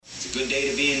Good day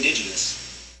to be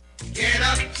indigenous. Get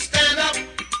up, stand up.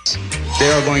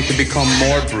 They are going to become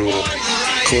more brutal.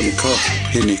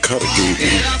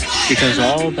 Because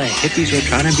all the hippies were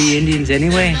trying to be Indians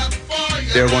anyway.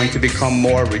 They're going to become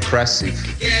more repressive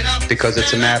because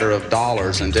it's a matter of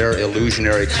dollars and their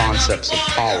illusionary concepts of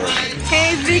power.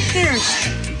 Hey, Victor.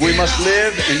 We must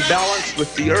live in balance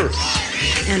with the earth.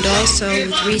 And also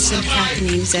with recent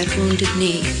happenings at Wounded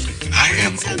Knee. I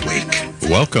am awake.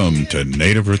 Welcome to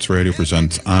Native Roots Radio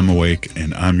presents I'm Awake,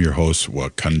 and I'm your host,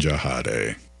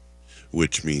 xhkezso,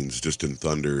 which means distant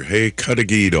thunder. Hey,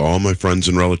 xhkezso to all my friends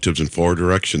and relatives in four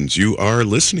directions. You are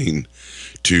listening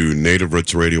to Native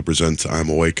Roots Radio presents I'm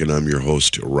Awake, and I'm your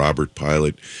host, Robert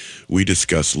Pilot. We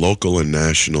discuss local and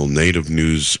national Native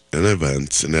news and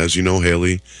events, and as you know,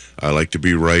 Haley, I like to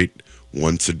be right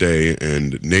once a day,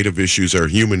 and Native issues are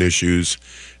human issues,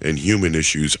 and human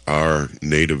issues are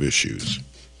Native issues.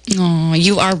 Oh,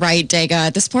 you are right,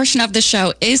 Dega. This portion of the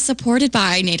show is supported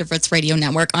by Native Roots Radio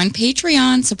Network on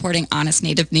Patreon, supporting honest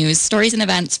Native news, stories, and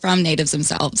events from Natives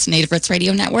themselves. Native Roots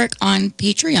Radio Network on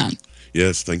Patreon.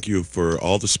 Yes, thank you for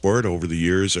all the support over the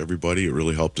years, everybody. It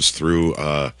really helped us through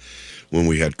when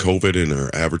we had COVID and our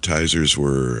advertisers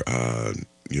were, on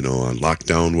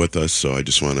lockdown with us. So I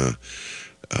just want to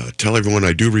tell everyone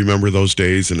I do remember those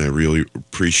days, and I really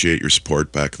appreciate your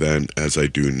support back then as I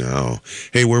do now.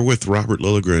 Hey, we're with Robert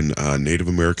Lilligren, Native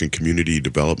American Community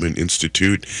Development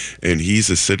Institute, and he's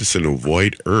a citizen of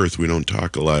White Earth. We don't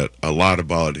talk a lot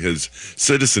about his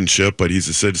citizenship, but he's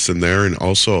a citizen there, and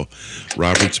also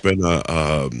Robert's been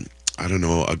a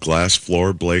glass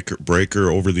floor breaker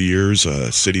over the years,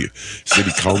 a city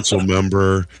council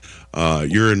member.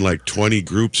 You're in like 20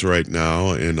 groups right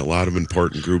now, and a lot of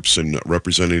important groups and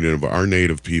representative of our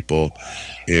Native people.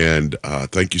 And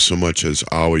thank you so much, as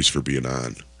always, for being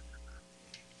on.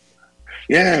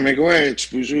 Yeah,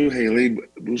 Miigwech, Bonjour, Haley,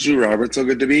 Bonjour, Robert. So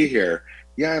good to be here.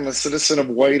 Yeah, I'm a citizen of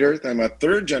White Earth. I'm a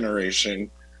third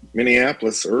generation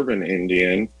Minneapolis urban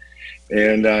Indian,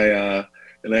 and I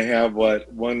have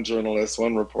what one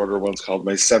reporter once called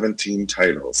my 17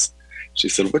 titles. She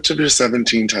said, "Which of your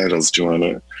 17 titles do you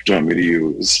want me to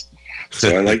use?"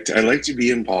 So I like to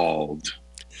be involved.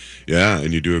 Yeah,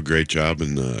 and you do a great job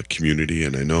in the community,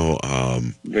 and I know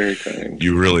very kind.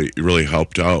 You really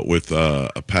helped out with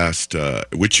a past,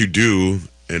 which you do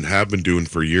and have been doing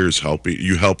for years.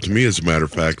 You helped me, as a matter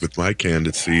of fact, with my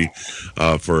candidacy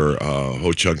for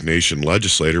Ho-Chunk Nation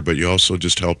legislator, but you also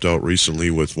just helped out recently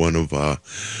with one of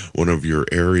your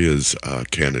area's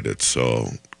candidates.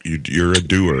 So. You're a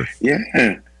doer. Yeah,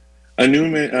 a new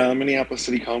Minneapolis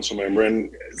City Council member,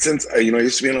 and since I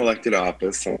used to be in an elected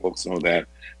office, some folks know that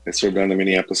I served on the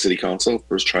Minneapolis City Council,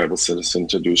 first tribal citizen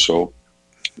to do so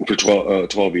for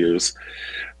 12 years.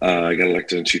 I got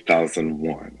elected in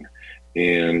 2001,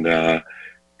 and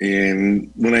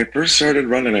when I first started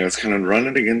running, I was kind of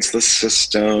running against the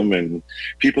system, and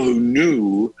people who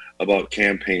knew about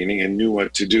campaigning and knew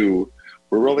what to do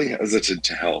were really hesitant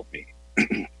to help me.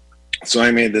 So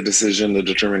I made the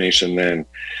determination then,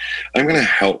 I'm going to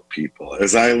help people.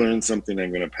 As I learn something, I'm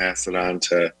going to pass it on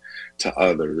to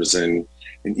others. And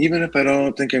even if I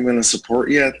don't think I'm going to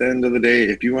support you at the end of the day,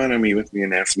 if you want to meet with me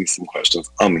and ask me some questions,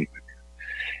 I'll meet with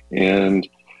you. And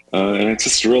it's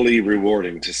just really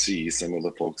rewarding to see some of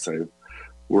the folks I've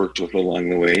worked with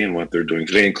along the way and what they're doing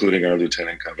today, including our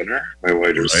Lieutenant Governor, my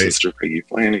White Earth sister, Peggy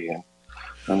Flanagan,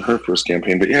 on her first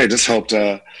campaign. But yeah, I just helped...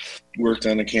 worked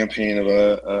on a campaign of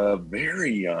a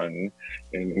very young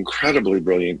and incredibly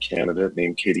brilliant candidate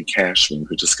named Katie Cashman,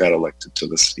 who just got elected to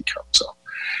the city council.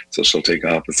 So she'll take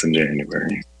office in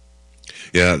January.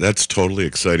 Yeah, that's totally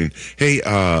exciting. Hey,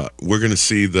 we're going to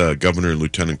see the governor and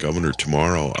lieutenant governor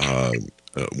tomorrow.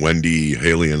 Wendy,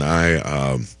 Haley, and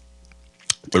I,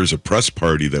 there's a press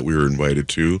party that we were invited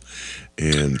to.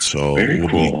 And so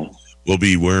we'll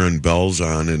be wearing bells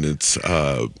on, and it's,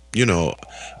 I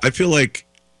feel like,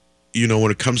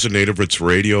 when it comes to Native Roots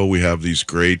Radio, we have these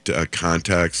great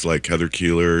contacts like Heather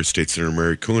Keeler, State Senator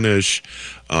Mary Kunish,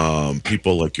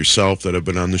 people like yourself that have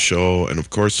been on the show, and of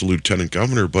course the Lieutenant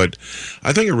Governor. But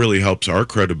I think it really helps our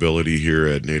credibility here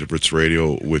at Native Roots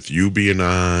Radio with you being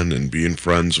on and being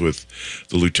friends with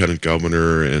the Lieutenant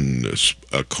Governor and,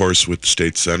 of course, with the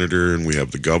State Senator, and we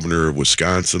have the Governor of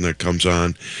Wisconsin that comes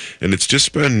on. And it's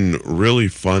just been really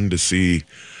fun to see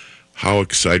how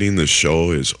exciting this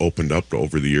show has opened up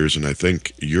over the years, and I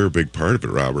think you're a big part of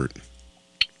it, Robert.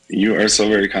 You are so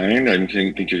very kind. I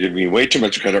think you're giving me way too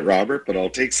much credit, Robert, but I'll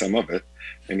take some of it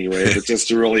anyway. But just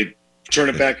to really turn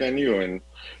it back on you and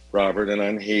Robert and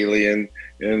on Haley and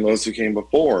those who came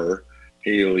before,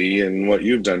 Haley, and what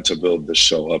you've done to build the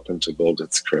show up and to build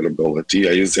its credibility.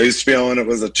 I used to be on, it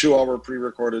was a 2-hour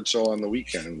pre-recorded show on the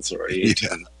weekends, right? Yeah.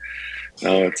 And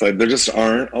now it's like there just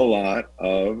aren't a lot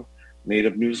of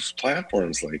Native news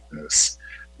platforms like this,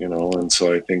 and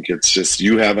so I think it's just,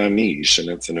 you have a niche and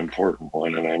it's an important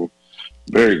one, and I'm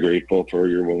very grateful for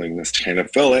your willingness to kind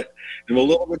of fill it. I'm a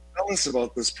little bit jealous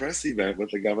about this press event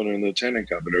with the governor and lieutenant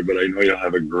governor, but I know you'll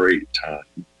have a great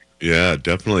time. Yeah,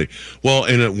 definitely. Well,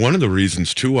 and one of the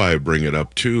reasons, too, why I bring it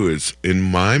up, too, is in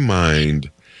my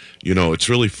mind, it's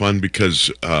really fun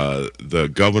because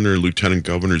the governor, lieutenant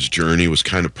governor's journey was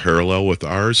kind of parallel with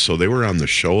ours. So they were on the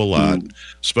show a lot,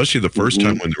 especially the first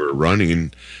time when they were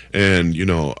running. And,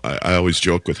 I always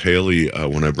joke with Haley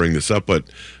when I bring this up, but,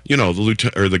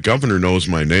 the governor knows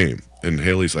my name. And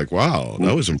Haley's like, wow,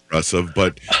 that was impressive.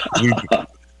 But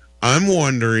I'm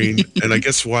wondering, and I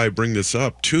guess why I bring this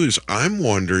up too, is I'm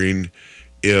wondering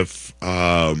if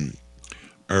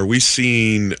are we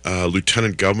seeing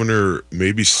Lieutenant Governor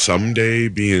maybe someday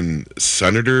being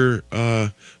Senator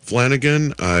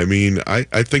Flanagan? I mean,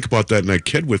 I think about that and I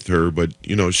kid with her, but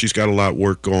she's got a lot of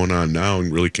work going on now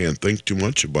and really can't think too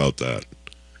much about that.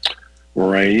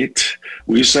 Right.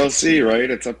 We shall see, right?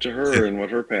 It's up to her and what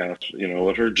her path,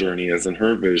 what her journey is and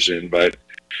her vision, but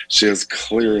she is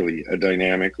clearly a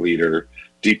dynamic leader,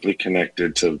 deeply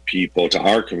connected to people, to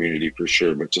our community for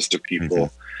sure, but just to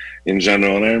people in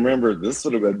general. And I remember this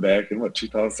would have been back in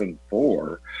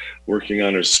 2004, working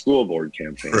on her school board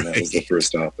campaign. Right. That was the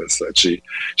first office that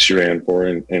she ran for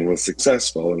and was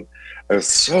successful. And I was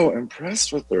so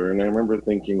impressed with her. And I remember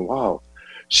thinking, wow,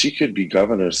 she could be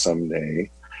governor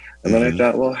someday. And then I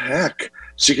thought, well, heck,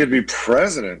 she could be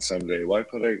president someday. Why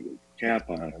put a cap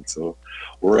on it? So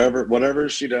whatever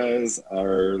she does,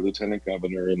 our lieutenant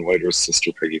governor and Whitehorse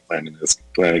sister Peggy Flanagan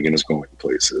is going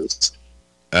places.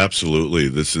 Absolutely.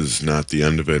 This is not the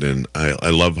end of it. And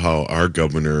I love how our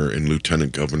governor and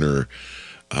lieutenant governor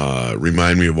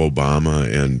remind me of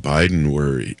Obama and Biden,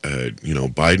 where,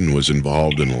 Biden was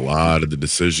involved in a lot of the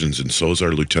decisions, and so is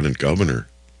our lieutenant governor.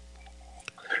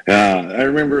 I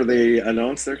remember they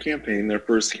announced their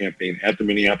first campaign at the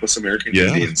Minneapolis American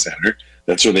Indian Center.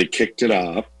 That's where they kicked it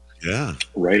off. Yeah.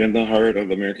 Right in the heart of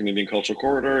the American Indian Cultural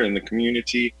Corridor and the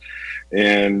community.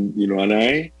 And,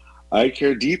 and I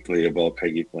care deeply about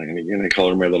Peggy Flanagan. I call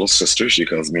her my little sister. She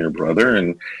calls me her brother.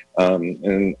 And I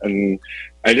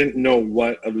didn't know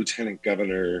what a lieutenant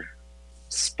governor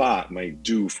spot might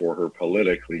do for her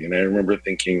politically. And I remember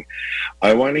thinking,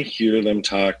 I want to hear them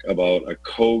talk about a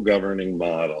co-governing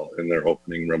model in their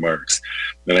opening remarks.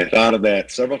 And I thought of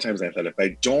that several times. I thought, if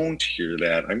I don't hear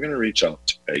that, I'm going to reach out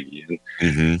to Peggy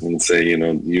and say,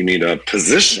 you need a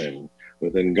position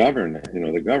within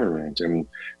the government. And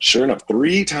sure enough,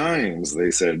 3 times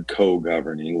they said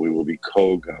co-governing, we will be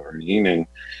co-governing. And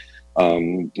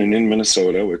in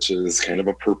Minnesota, which is kind of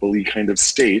a purpley kind of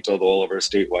state, although all of our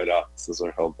statewide offices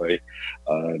are held by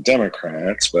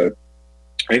Democrats. But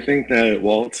I think that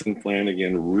Waltz and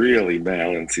Flanagan really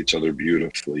balance each other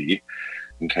beautifully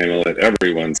and kind of let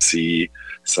everyone see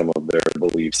some of their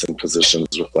beliefs and positions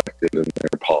reflected in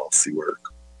their policy work.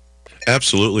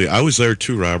 Absolutely. I was there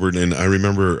too, Robert, and I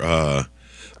remember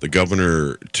the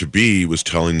governor-to-be was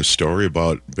telling the story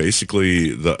about basically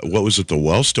the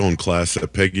Wellstone class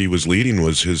that Peggy was leading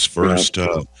was his first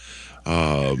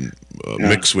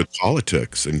mix with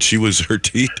politics, and she was her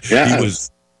he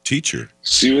was teacher.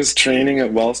 She was training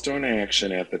at Wellstone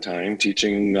Action at the time,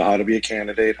 teaching how to be a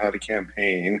candidate, how to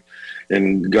campaign,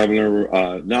 and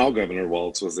now Governor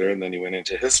Waltz was there, and then he went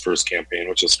into his first campaign,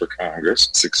 which was for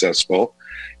Congress, successful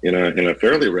in a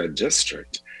fairly red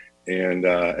district. And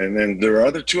then there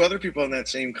are 2 other people in that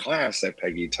same class that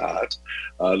Peggy taught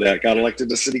that got elected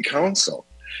to city council.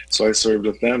 So I served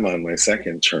with them on my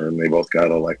second term. They both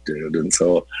got elected, and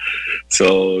so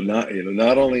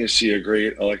not only is she a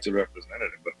great elected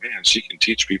representative, but man, she can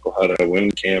teach people how to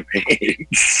win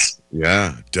campaigns.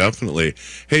 Yeah, definitely.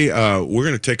 Hey, we're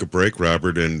going to take a break,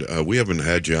 Robert, and we haven't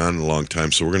had you on in a long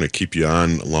time, so we're going to keep you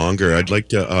on longer. I'd like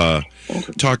to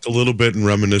talk a little bit and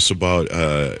reminisce about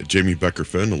Jamie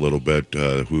Becker-Finn a little bit,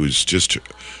 who's just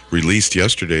released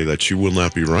yesterday that she will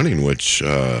not be running, which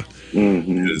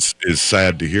is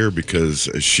sad to hear, because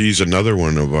she's another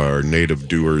one of our native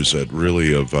doers that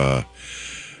really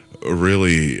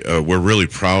we're really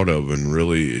proud of, and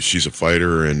really she's a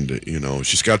fighter, and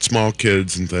she's got small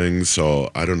kids and things, so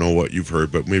I don't know what you've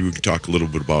heard, but maybe we can talk a little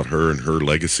bit about her and her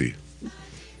legacy.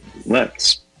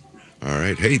 Let's. All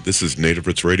right. Hey, this is Native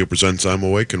Roots Radio presents I'm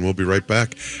Awake, and we'll be right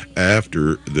back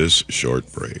after this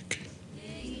short break.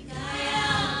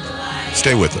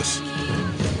 Stay with us.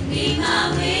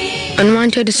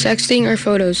 Unwanted sexting or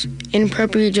photos,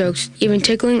 inappropriate jokes, even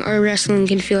tickling or wrestling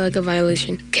can feel like a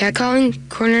violation. Catcalling,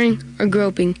 cornering, or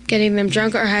groping, getting them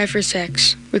drunk or high for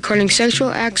sex, recording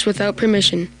sexual acts without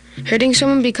permission, hurting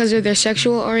someone because of their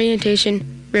sexual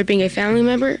orientation, raping a family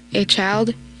member, a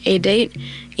child, a date,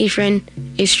 a friend,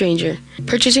 a stranger,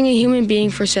 purchasing a human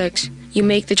being for sex. You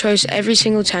make the choice every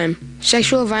single time.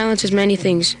 Sexual violence is many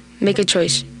things. Make a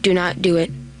choice. Do not do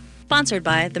it. Sponsored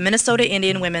by the Minnesota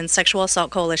Indian Women's Sexual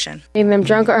Assault Coalition. Getting them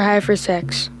drunk or high for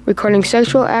sex, recording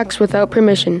sexual acts without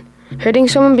permission, hurting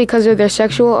someone because of their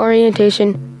sexual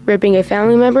orientation, raping a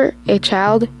family member, a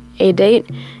child, a date,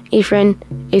 a friend,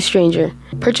 a stranger,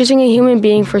 purchasing a human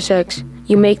being for sex.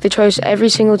 You make the choice every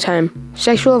single time.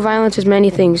 Sexual violence is many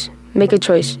things. Make a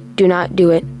choice. Do not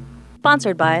do it.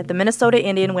 Sponsored by the Minnesota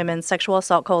Indian Women's Sexual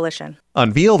Assault Coalition.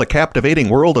 Unveil the captivating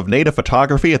world of native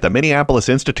photography at the Minneapolis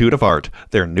Institute of Art.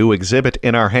 Their new exhibit,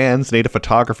 In Our Hands, Native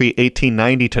Photography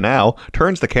 1890 to Now,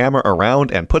 turns the camera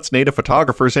around and puts native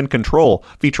photographers in control,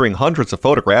 featuring hundreds of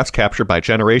photographs captured by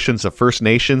generations of First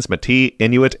Nations, Métis,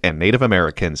 Inuit, and Native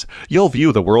Americans. You'll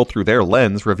view the world through their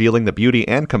lens, revealing the beauty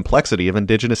and complexity of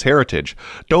Indigenous heritage.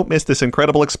 Don't miss this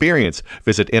incredible experience.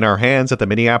 Visit In Our Hands at the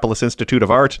Minneapolis Institute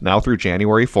of Art now through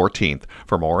January 14th.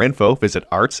 For more info, visit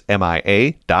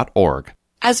artsmia.org.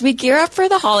 As we gear up for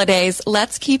the holidays,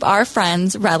 let's keep our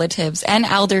friends, relatives, and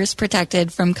elders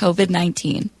protected from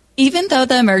COVID-19. Even though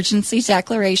the emergency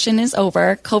declaration is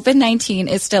over, COVID-19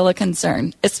 is still a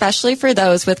concern, especially for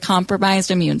those with compromised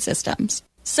immune systems.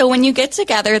 So when you get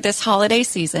together this holiday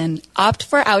season, opt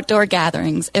for outdoor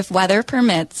gatherings if weather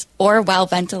permits or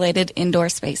well-ventilated indoor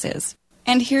spaces.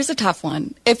 And here's a tough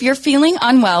one. If you're feeling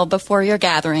unwell before your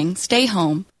gathering, stay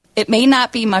home. It may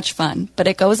not be much fun, but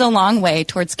it goes a long way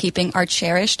towards keeping our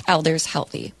cherished elders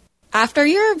healthy. After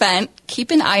your event, keep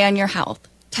an eye on your health.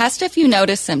 Test if you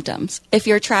notice symptoms. If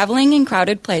you're traveling in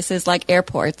crowded places like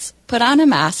airports, put on a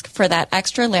mask for that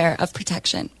extra layer of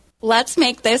protection. Let's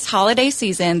make this holiday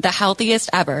season the healthiest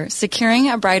ever, securing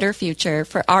a brighter future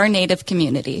for our Native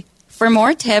community. For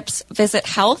more tips, visit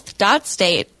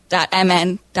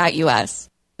health.state.mn.us.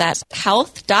 That's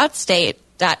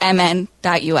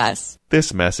health.state.mn.us.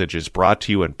 This message is brought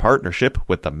to you in partnership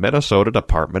with the Minnesota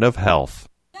Department of Health.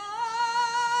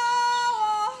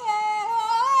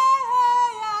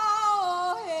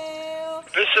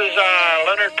 This is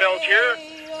Leonard Peltier.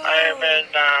 I am in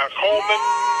Coleman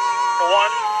 1,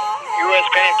 U.S.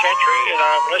 Penitentiary, and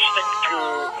I'm listening to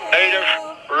Native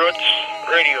Roots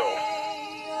Radio.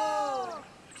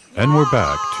 And we're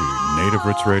back to Native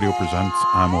Roots Radio presents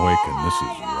I'm Awake, and this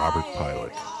is Robert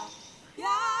Pilot.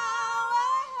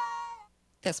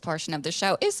 This portion of the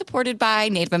show is supported by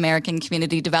Native American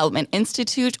Community Development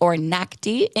Institute, or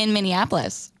NACDI, in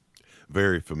Minneapolis.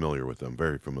 Very familiar with them.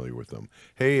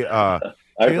 Hey, I've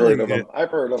Haley,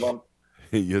 heard of them.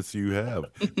 Yes, you have.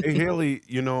 Hey, Haley,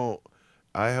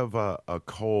 I have a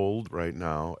cold right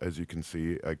now, as you can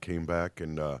see. I came back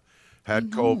and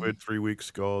had COVID 3 weeks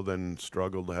ago, then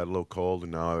struggled, had a little cold,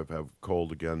 and now I have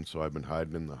cold again, so I've been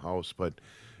hiding in the house. But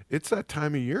it's that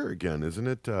time of year again, isn't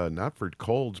it? Not for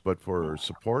colds, but for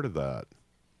support of that.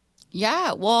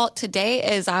 Yeah, well, today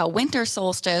is winter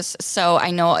solstice, so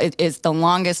I know it is the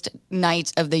longest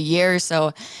night of the year.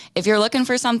 So if you're looking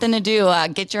for something to do,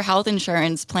 get your health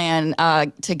insurance plan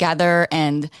together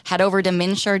and head over to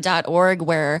minsure.org,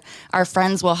 where our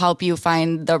friends will help you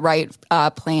find the right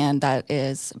plan that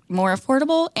is more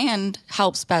affordable and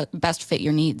helps best fit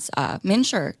your needs.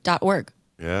 Minsure.org.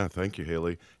 Yeah, thank you,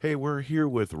 Haley. Hey, we're here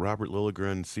with Robert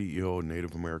Lilligren, CEO,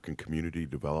 Native American Community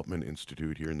Development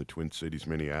Institute here in the Twin Cities,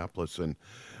 Minneapolis. And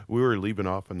we were leaving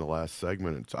off in the last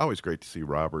segment. It's always great to see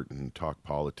Robert and talk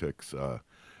politics.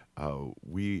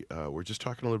 We're just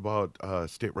talking a little about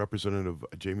State Representative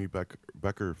Jamie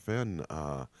Becker-Finn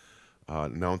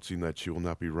announcing that she will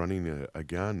not be running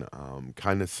again.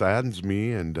 Kind of saddens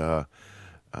me, and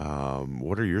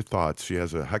what are your thoughts? She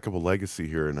has a heck of a legacy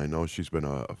here, and I know she's been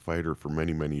a fighter for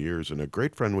many, many years and a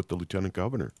great friend with the Lieutenant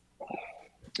Governor.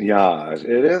 Yeah,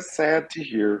 it is sad to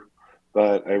hear,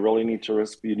 but I really need to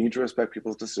respect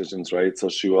people's decisions, right? So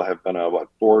she will have been a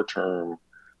 4-term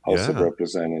House of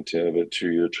Representative at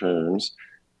 2-year terms.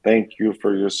 Thank you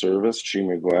for your service,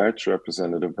 Chi-miigwech,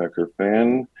 Representative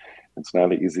Becker-Finn. It's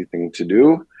not an easy thing to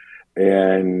do.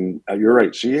 And you're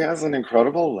right, she has an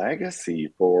incredible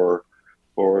legacy for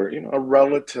a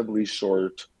relatively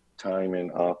short time in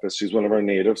office. She's one of our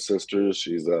Native sisters.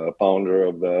 She's a founder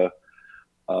of the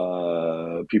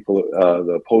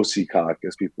POSI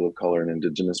Caucus, People of Color and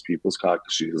Indigenous Peoples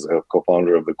Caucus. She's a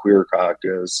co-founder of the Queer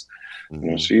Caucus.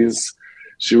 Mm-hmm.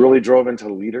 She really drove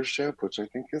into leadership, which I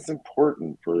think is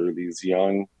important for these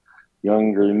young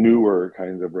younger, newer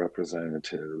kinds of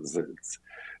representatives.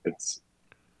 It's.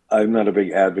 I'm not a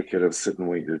big advocate of sit and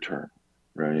wait your turn,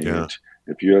 right? Yeah.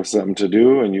 If you have something to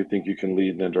do and you think you can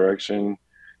lead in a direction,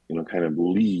 kind of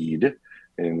lead.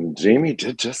 And Jamie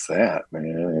did just that, man.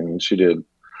 And she did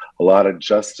a lot of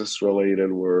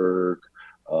justice-related work,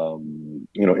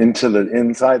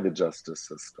 inside the justice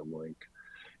system,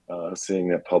 like seeing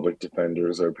that public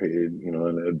defenders are paid,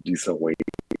 in a decent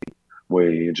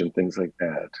wage and things like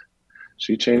that.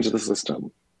 She changed the system.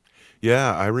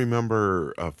 Yeah, I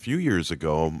remember a few years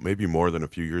ago, maybe more than a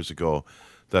few years ago,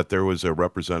 that there was a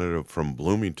representative from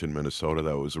Bloomington, Minnesota,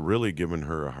 that was really giving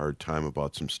her a hard time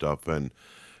about some stuff. And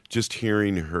just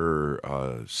hearing her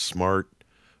smart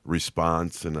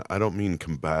response, and I don't mean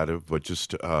combative, but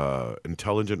just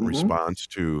intelligent response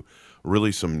to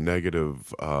really some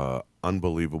negative,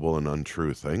 unbelievable and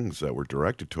untrue things that were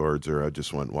directed towards her, I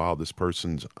just went, wow, this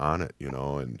person's on it,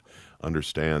 and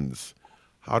understands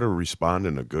how to respond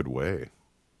in a good way.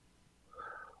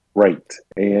 Right.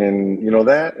 And,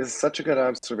 that is such a good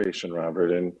observation,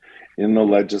 Robert. And in the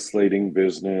legislating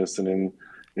business and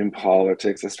in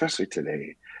politics, especially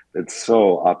today, it's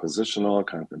so oppositional,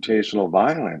 confrontational,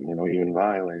 violent, even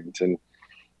violent.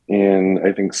 And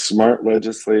I think smart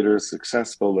legislators,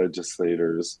 successful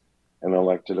legislators, and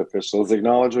elected officials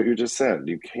acknowledge what you just said.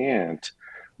 You can't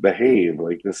behave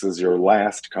like this is your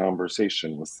last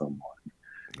conversation with someone.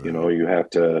 You have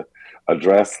to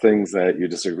address things that you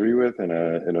disagree with in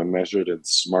a measured and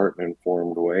smart and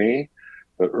informed way.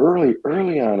 But early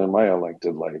on in my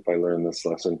elected life, I learned this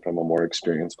lesson from a more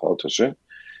experienced politician.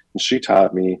 And she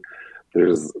taught me,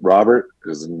 there's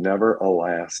never a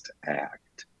last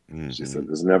act. She said,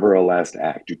 there's never a last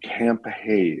act. You can't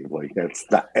behave like that's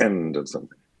the end of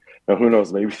something. Now, who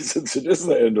knows, maybe since it is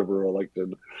the end of her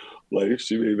elected life,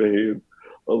 she may behave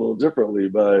a little differently,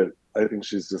 but I think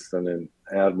she's just done an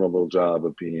admirable job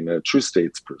of being a true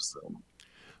statesperson.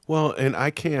 Well, and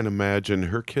I can't imagine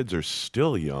her kids are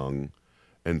still young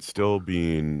and still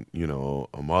being,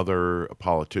 a mother, a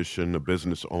politician, a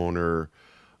business owner,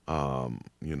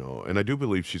 and I do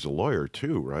believe she's a lawyer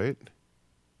too, right?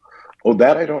 Oh,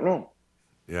 that I don't know.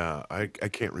 Yeah, I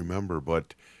can't remember,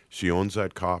 but she owns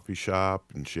that coffee shop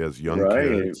and she has young Right.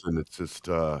 kids, and it's just,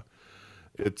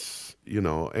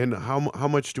 and how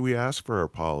much do we ask for our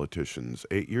politicians?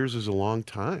 8 years is a long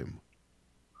time.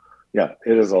 Yeah,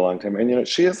 it is a long time. And,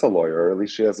 she is a lawyer, or at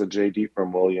least she has a JD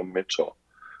from William Mitchell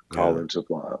College of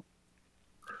Law.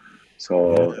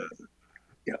 So,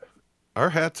 yeah.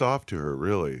 Our hat's off to her,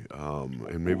 really.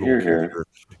 And maybe Hear, we'll hear.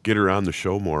 get her on the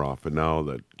show more often now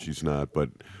that she's not. But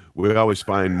we always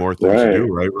find more things to do,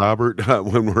 right, Robert?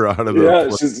 When we're out of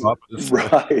the she's office.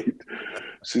 right.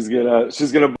 She's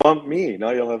gonna bump me.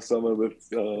 Now you'll have someone with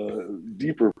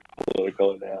deeper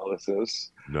political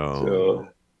analysis.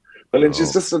 But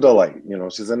she's just a delight.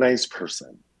 She's a nice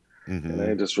person, and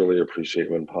I just really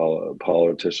appreciate when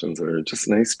politicians are just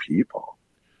nice people.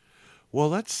 Well,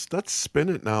 let's spin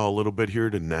it now a little bit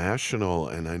here to national,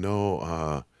 and I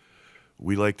know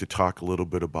we like to talk a little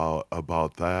bit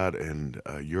about that, and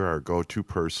you're our go-to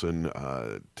person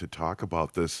to talk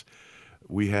about this.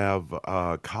 We have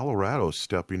Colorado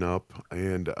stepping up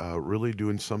and really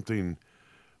doing something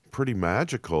pretty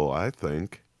magical, I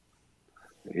think.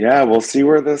 Yeah, we'll see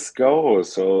where this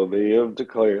goes. So they have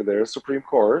declared, their Supreme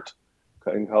Court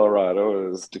in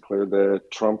Colorado has declared that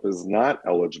Trump is not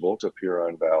eligible to appear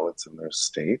on ballots in their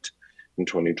state in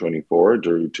 2024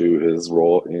 due to his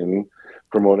role in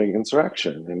promoting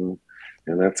insurrection.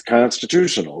 And that's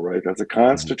constitutional, right? That's a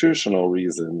constitutional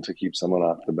reason to keep someone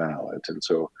off the ballot. And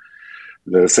so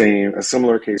a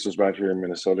similar case was brought here in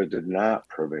Minnesota, did not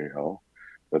prevail.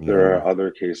 But there are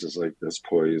other cases like this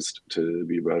poised to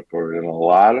be brought forward in a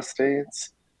lot of states.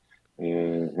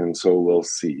 And so we'll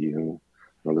see. And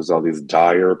there's all these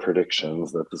dire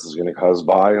predictions that this is going to cause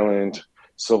violent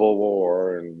civil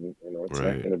war. And, it's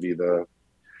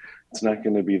not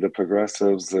going to be the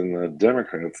progressives and the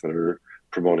Democrats that are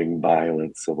promoting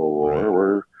violent civil war. Right.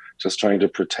 We're just trying to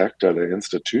protect the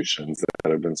institutions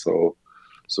that have been so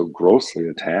grossly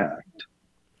attacked.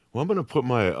 Well, I'm going to put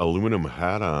my aluminum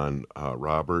hat on,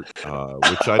 Robert,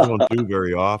 which I don't do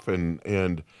very often.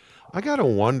 And I got to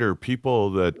wonder,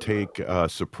 people that take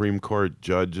Supreme Court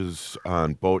judges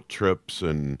on boat trips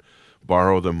and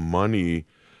borrow them money,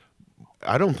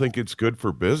 I don't think it's good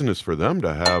for business for them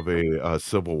to have a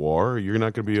civil war. You're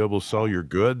not going to be able to sell your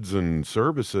goods and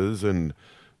services, and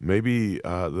maybe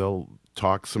they'll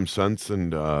talk some sense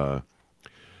and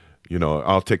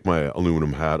I'll take my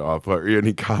aluminum hat off.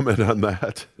 Any comment on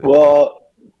that?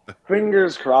 Well,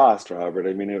 fingers crossed, Robert.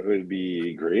 I mean, it would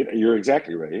be great. You're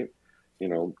exactly right.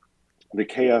 the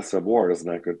chaos of war is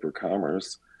not good for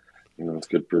commerce. It's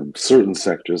good for certain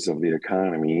sectors of the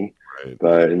economy. Right.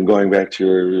 But in going back to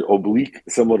your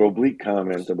somewhat oblique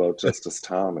comment about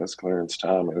Clarence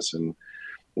Thomas, and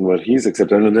what he's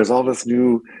accepted, and there's all this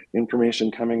new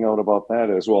information coming out about that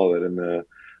as well. That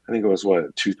I think it was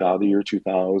the year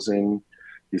 2000,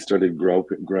 he started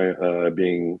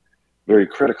being very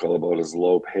critical about his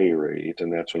low pay rate,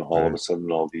 and that's when all of a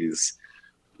sudden all these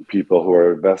people who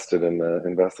are invested in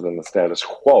the status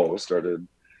quo started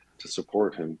to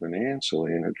support him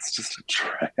financially, and it's just a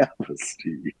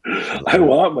travesty. I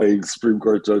want my Supreme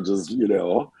Court judges,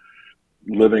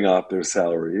 living off their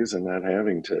salaries and not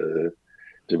having to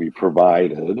be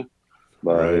provided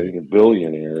by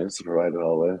billionaires, provided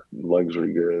all the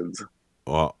luxury goods.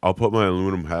 Well, I'll put my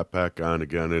aluminum hat back on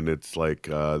again, and it's like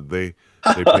they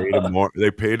paid him more.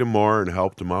 They paid him more and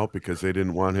helped him out because they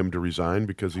didn't want him to resign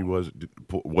because he was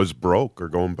broke or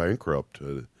going bankrupt.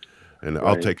 And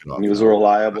I'll take it off. And he was a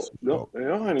reliable,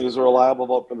 and he was a reliable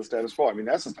vote for the status quo. I mean,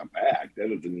 that's just a fact.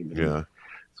 That isn't even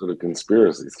sort of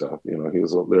conspiracy stuff. They're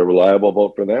a reliable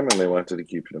vote for them, and they wanted to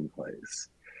keep it in place.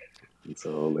 And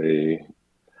so they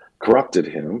corrupted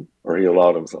him, or he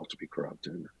allowed himself to be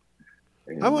corrupted.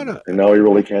 And now he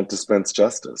really can't dispense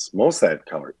justice. Most of that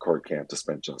court can't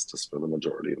dispense justice for the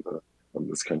majority of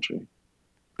this country.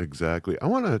 Exactly. I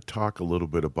want to talk a little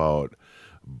bit about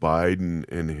Biden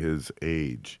and his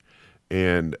age.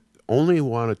 And I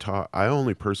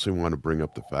only personally want to bring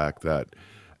up the fact that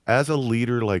as a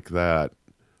leader like that,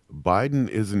 Biden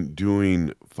isn't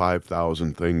doing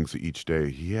 5,000 things each day.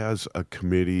 He has a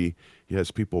committee. He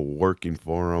has people working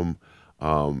for him.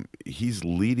 He's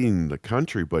leading the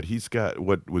country, but he's got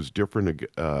what was different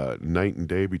night and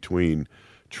day between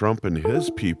Trump and his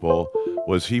people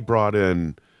was he brought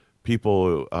in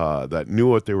people that knew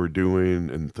what they were doing,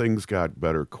 and things got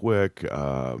better quick.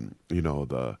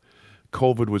 The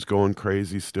COVID was going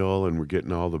crazy still, and we're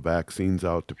getting all the vaccines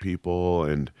out to people,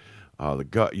 and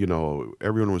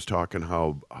everyone was talking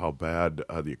how bad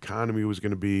the economy was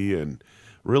going to be, and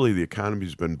really the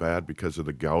economy's been bad because of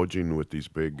the gouging with these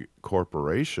big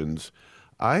corporations.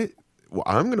 I'm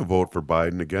going to vote for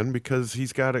Biden again because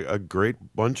he's got a great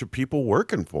bunch of people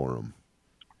working for him.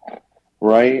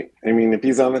 Right. I mean, if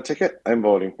he's on the ticket, I'm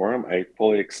voting for him. I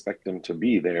fully expect him to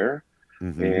be there.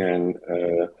 Mm-hmm.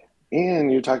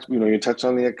 And you touched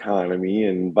on the economy,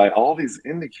 and by all these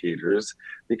indicators,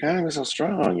 the economy is so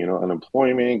strong.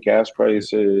 Unemployment, gas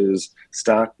prices,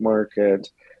 stock market.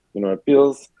 It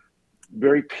feels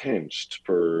very pinched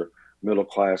for middle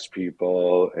class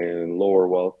people and lower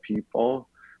wealth people.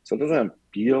 So it doesn't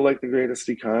feel like the greatest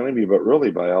economy, but really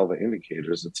by all the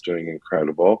indicators, it's doing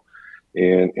incredible.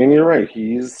 And you're right,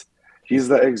 he's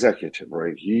the executive,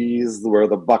 right? He's where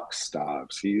the buck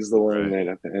stops. He's the one that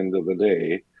at the end of the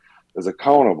day is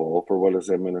accountable for what his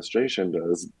administration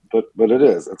does. But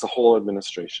it's a whole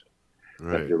administration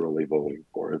that you're really voting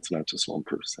for. It's not just one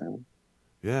person.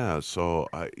 Yeah, so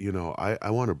I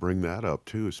want to bring that up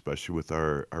too, especially with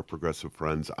our progressive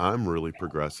friends. I'm really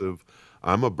progressive.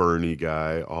 I'm a Bernie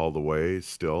guy all the way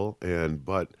still,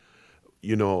 but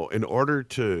in order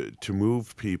to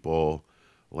move people,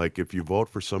 like if you vote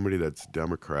for somebody that's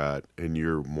Democrat and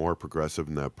you're more progressive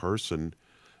than that person,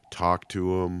 talk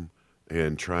to them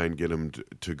and try and get them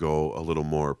to go a little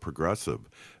more progressive.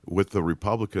 With the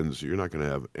Republicans, you're not going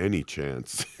to have any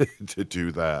chance to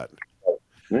do that.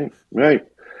 Right.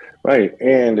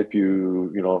 And if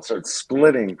you start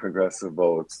splitting progressive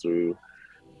votes through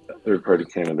third-party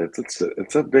candidates,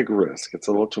 it's a big risk. It's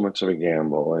a little too much of a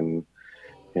gamble. And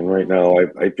right now,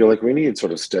 I feel like we need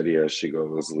sort of steady as she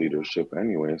goes leadership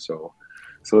anyway. So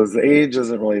his age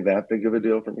isn't really that big of a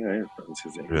deal for me. I have friends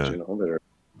his age, that are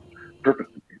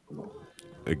perfect people.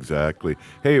 Exactly.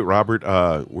 Hey, Robert,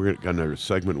 we're got another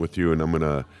segment with you, and I'm going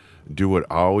to do what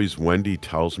always Wendy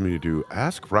tells me to do.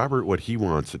 Ask Robert what he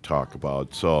wants to talk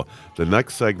about. So the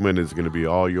next segment is going to be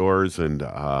all yours, and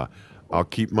I'll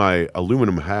keep my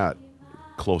aluminum hat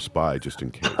close by just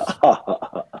in case.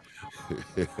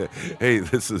 Hey,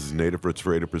 this is Native Roots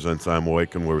Radio presents I'm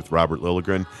Awake, and we're with Robert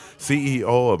Lilligren,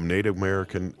 CEO of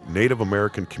Native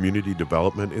American Community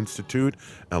Development Institute,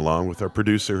 along with our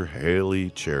producer, Haley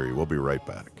Cherry. We'll be right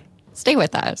back. Stay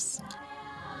with us.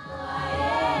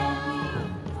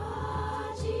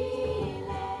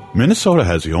 Minnesota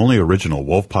has the only original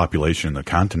wolf population in the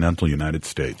continental United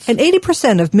States. And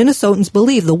 80% of Minnesotans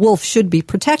believe the wolf should be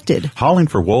protected. Howling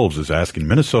for Wolves is asking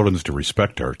Minnesotans to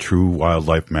respect our true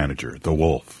wildlife manager, the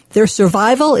wolf. Their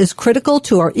survival is critical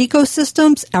to our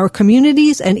ecosystems, our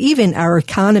communities, and even our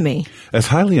economy. As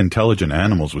highly intelligent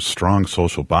animals with strong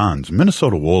social bonds,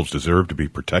 Minnesota wolves deserve to be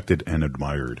protected and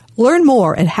admired. Learn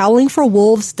more at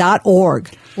howlingforwolves.org.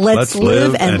 Let's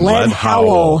live and let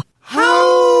howl.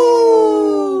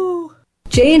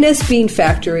 J&S Bean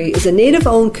Factory is a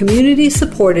native-owned,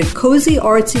 community-supported, cozy,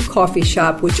 artsy coffee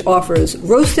shop which offers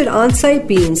roasted on-site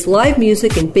beans, live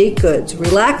music, and baked goods.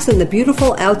 Relax in the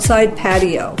beautiful outside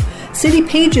patio. City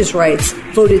Pages writes,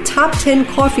 voted top 10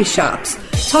 coffee shops.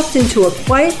 Tucked into a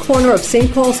quiet corner of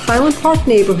St. Paul's Highland Park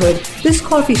neighborhood, this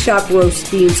coffee shop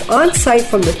roasts beans on-site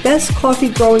from the best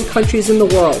coffee-growing countries in the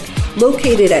world.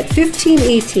 Located at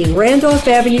 1518 Randolph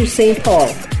Avenue, St. Paul.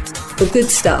 The good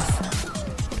stuff.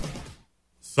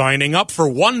 Signing up for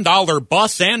 $1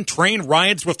 bus and train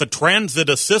rides with the Transit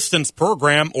Assistance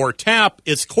Program, or TAP,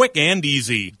 is quick and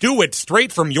easy. Do it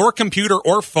straight from your computer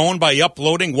or phone by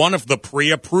uploading one of the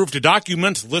pre-approved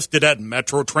documents listed at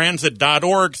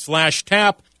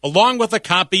metrotransit.org/TAP, along with a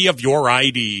copy of your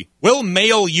ID. We'll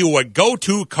mail you a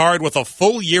go-to card with a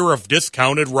full year of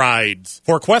discounted rides.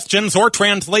 For questions or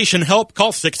translation help,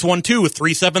 call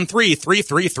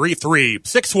 612-373-3333.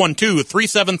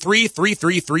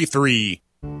 612-373-3333.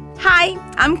 Hi,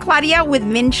 I'm Claudia with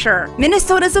MNsure,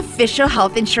 Minnesota's official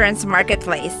health insurance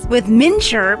marketplace. With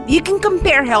MNsure, you can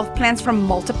compare health plans from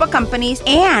multiple companies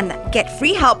and get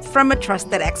free help from a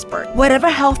trusted expert.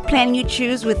 Whatever health plan you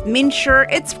choose with MNsure,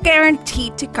 it's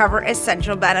guaranteed to cover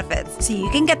essential benefits, so you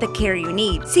can get the care you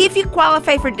need. See if you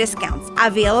qualify for discounts,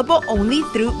 available only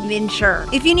through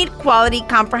MNsure. If you need quality,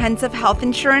 comprehensive health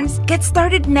insurance, get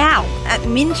started now at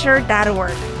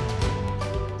MNsure.org.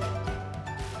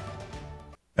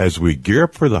 As we gear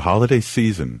up for the holiday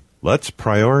season, let's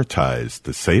prioritize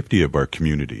the safety of our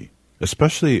community,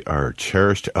 especially our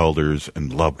cherished elders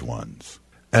and loved ones.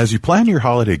 As you plan your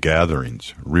holiday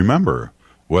gatherings, remember,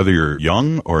 whether you're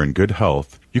young or in good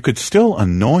health, you could still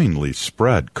unknowingly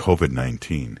spread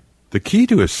COVID-19. The key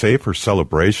to a safer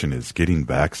celebration is getting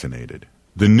vaccinated.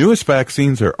 The newest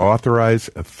vaccines are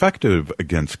authorized, effective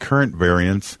against current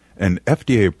variants, and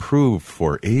FDA approved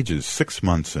for ages 6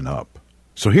 months and up.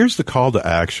 So here's the call to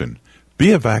action.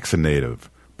 Be a vaccinative.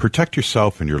 Protect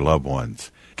yourself and your loved ones.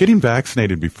 Getting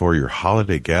vaccinated before your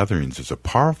holiday gatherings is a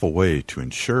powerful way to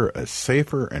ensure a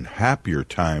safer and happier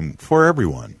time for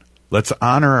everyone. Let's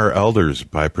honor our elders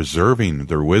by preserving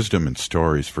their wisdom and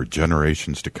stories for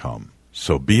generations to come.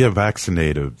 So be a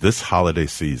vaccinative this holiday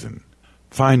season.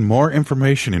 Find more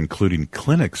information, including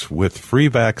clinics with free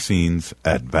vaccines,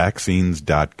 at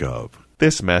vaccines.gov.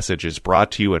 This message is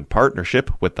brought to you in partnership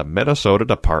with the Minnesota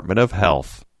Department of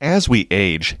Health. As we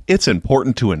age, it's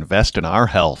important to invest in our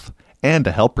health and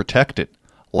to help protect it.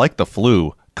 Like the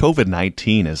flu,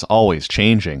 COVID-19 is always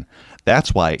changing.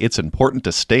 That's why it's important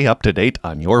to stay up to date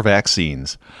on your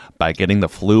vaccines. By getting the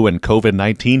flu and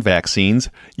COVID-19 vaccines,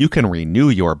 you can renew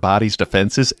your body's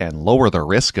defenses and lower the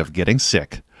risk of getting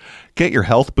sick. Get your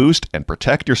health boost and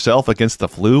protect yourself against the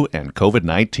flu and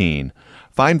COVID-19.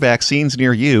 Find vaccines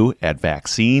near you at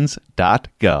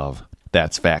vaccines.gov.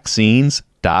 That's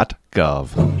vaccines.gov.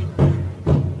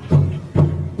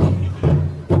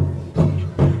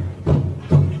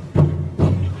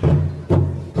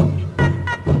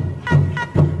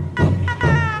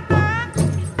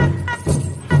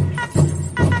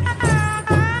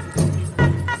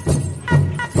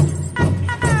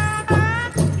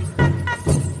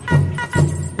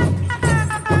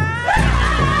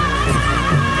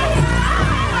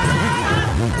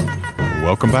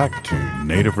 Welcome back to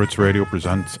Native Roots Radio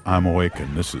presents I'm Awake,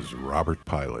 and this is Robert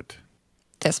Pilot.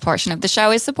 This portion of the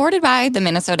show is supported by the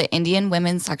Minnesota Indian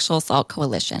Women's Sexual Assault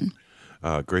Coalition.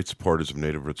 Great supporters of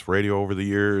Native Roots Radio over the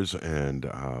years, and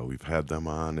we've had them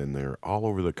on, and they're all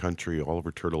over the country, all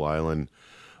over Turtle Island,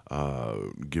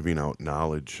 giving out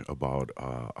knowledge about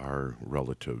our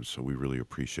relatives, so we really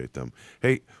appreciate them.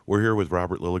 Hey, we're here with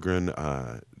Robert Lilligren,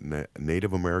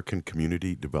 Native American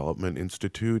Community Development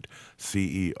Institute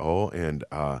CEO, and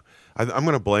I'm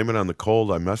going to blame it on the cold.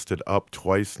 I messed it up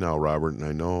twice now, Robert, and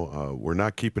I know we're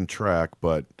not keeping track,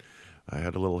 but I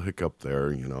had a little hiccup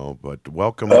there, you know, but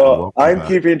welcome. Oh, welcome I'm back.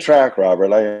 keeping track,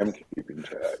 Robert. I am keeping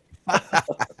track.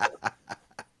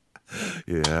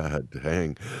 Yeah,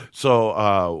 dang.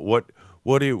 So,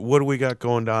 what do we got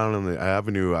going down on the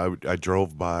avenue? I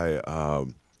drove by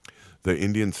the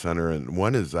Indian Center, and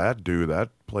when is that due? That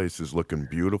place is looking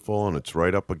beautiful, and it's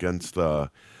right up against the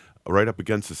right up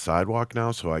against the sidewalk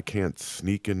now, so I can't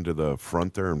sneak into the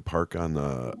front there and park on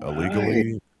the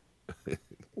illegally.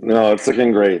 No, it's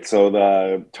looking great. So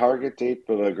the target date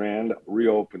for the grand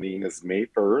reopening is May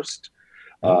 1st.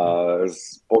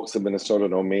 As folks in Minnesota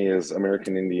know, May is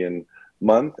American Indian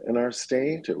Month in our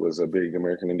state. It was a big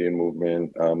American Indian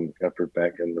movement effort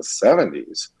back in the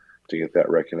 70s to get that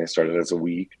recognized. Started as a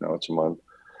week, now it's a month.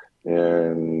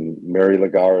 And Mary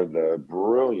Lagarde, the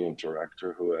brilliant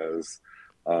director who has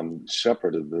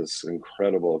shepherded this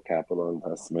incredible capital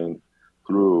investment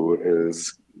through,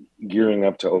 is gearing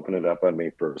up to open it up on May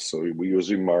 1st. So we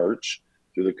usually march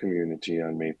through the community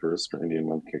on May 1st for Indian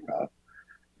Month kickoff,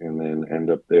 and then end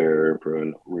up there for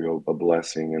a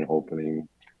blessing and opening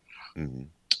and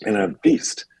a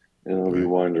feast. And it'll be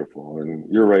wonderful. And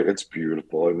you're right, it's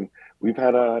beautiful. And we've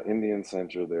had an Indian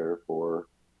center there for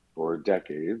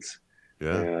decades.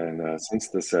 Yeah. And since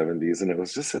the 70s, and it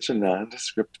was just such a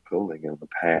nondescript building in the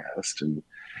past. And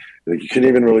you couldn't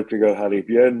even really figure out how to, if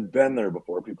you hadn't been there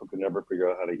before, people could never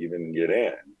figure out how to even get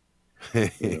in.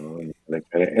 And they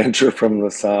kind of enter from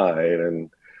the side. And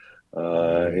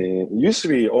it used to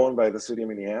be owned by the city of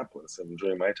Minneapolis. And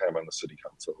during my time on the city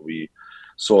council, we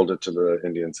sold it to the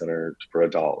Indian Center for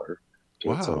 $1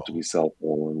 to be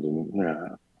self-owned.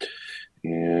 And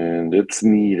and it's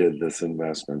needed this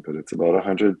investment, but it's about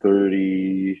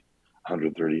 130,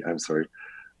 I'm sorry.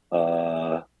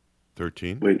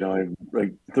 13? Wait, no, I'm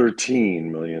like $13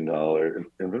 million.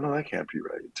 And no, that can't be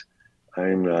right.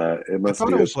 It must I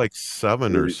thought be it was like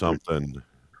 7 or something.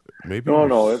 Maybe.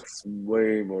 No, it's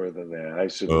way more than that. I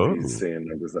shouldn't be saying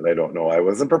numbers that I don't know. I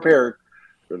wasn't prepared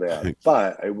for that.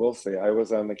 But I will say I'm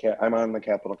on the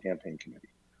Capital Campaign Committee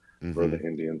for the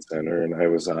Indian Center, and I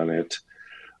was on it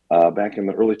back in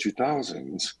the early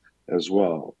 2000s as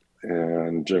well,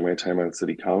 and during my time on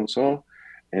city council.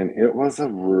 And it was a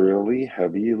really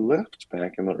heavy lift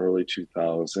back in the early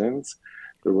 2000s.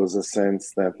 There was a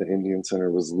sense that the Indian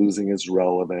Center was losing its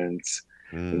relevance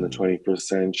in the 21st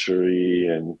century,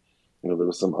 and there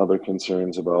was some other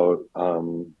concerns about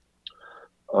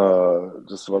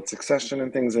just about succession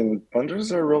and things. And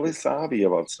funders are really savvy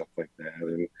about stuff like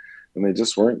that, and they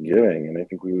just weren't giving. And I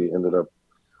think we ended up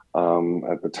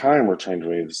at the time we're trying to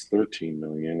raise 13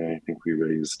 million, and I think we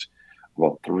raised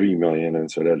about 3 million,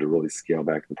 and so it had to really scale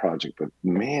back the project. But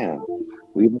man,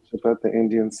 leadership at the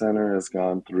Indian Center has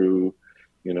gone through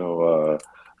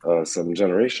some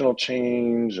generational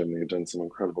change, and they've done some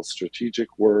incredible strategic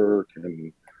work,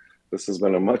 and this has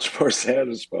been a much more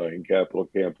satisfying Capital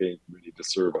Campaign Committee to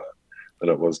serve on than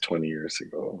it was 20 years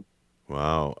ago.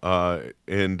 Wow.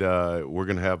 And we're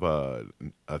going to have a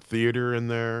theater in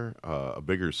there, a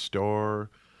bigger store,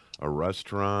 a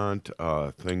restaurant,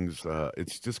 things.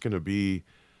 It's just going to be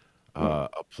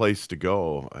a place to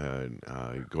go, and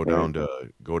go down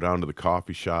to the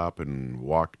coffee shop and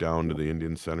walk down to the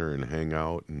Indian Center and hang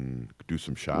out and do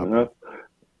some shopping.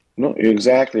 No, you're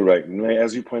exactly right. And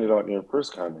as you pointed out in your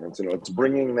first comments, it's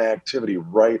bringing the activity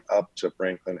right up to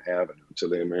Franklin Avenue, to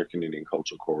the American Indian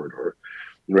Cultural Corridor,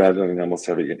 rather than almost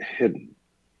having it hidden.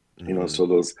 So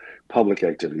those public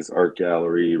activities, art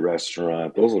gallery,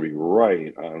 restaurant, those will be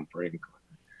right on Franklin.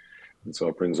 And so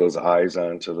it brings those eyes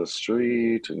onto the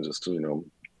street and just,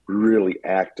 really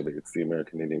activates the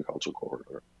American Indian Cultural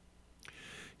Corridor.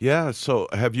 Yeah. So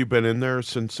have you been in there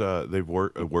since they've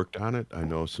worked on it? I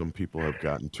know some people have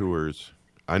gotten tours.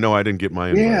 I know I didn't get my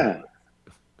invite.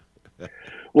 Yeah.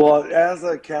 Well, as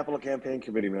a Capital Campaign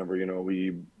Committee member,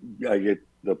 I get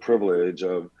the privilege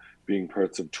of being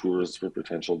parts of tours for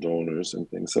potential donors and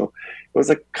things. So it was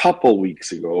a couple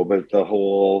weeks ago, but the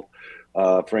whole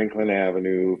Franklin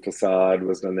Avenue facade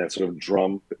was done, that sort of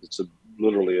drum. It's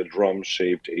literally a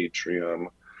drum-shaped atrium.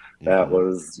 That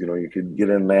was, you could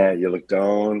get in that. You look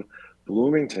down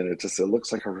Bloomington. It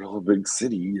looks like a real big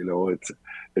city.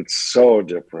 It's so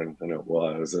different than it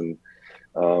was. And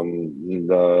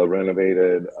the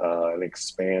renovated and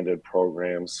expanded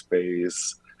program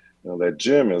space. That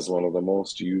gym is one of the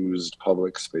most used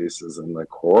public spaces in the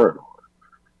corridor.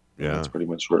 Yeah, it's pretty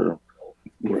much where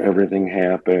everything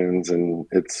happens, and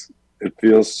it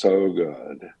feels so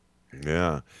good.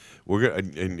 Yeah, we're gonna,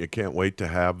 and you can't wait to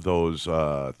have those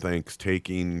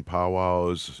Thanksgiving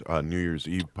powwows, New Year's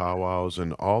Eve powwows,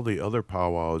 and all the other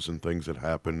powwows and things that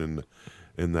happen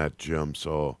in that gym.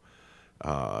 So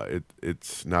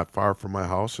it's not far from my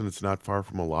house, and it's not far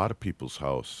from a lot of people's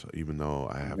house. Even though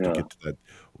I have to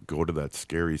go to that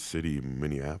scary city,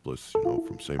 Minneapolis,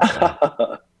 from St.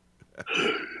 Paul.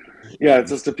 Yeah, it's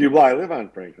just a few blocks. I live on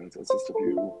Franklin, so it's just a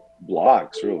few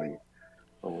blocks really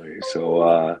away.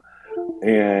 So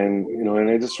and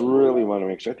I just really want to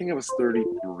make sure. I think it was 33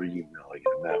 million.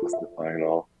 That was the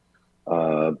final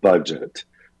budget,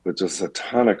 but just a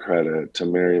ton of credit to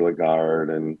Mary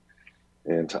Lagarde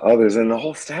and to others and the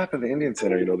whole staff of the Indian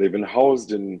Center. You know, they've been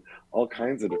housed in all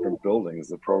kinds of different buildings.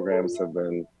 The programs have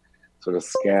been sort of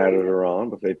scattered around,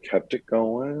 but they've kept it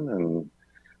going.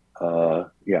 And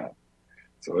yeah,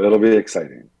 so it'll be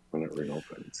exciting when it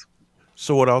reopens.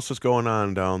 So what else is going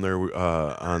on down there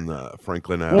on the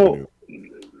Franklin Avenue?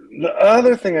 The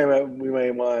other thing we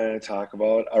may want to talk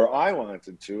about, or I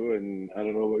wanted to, and I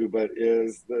don't know, but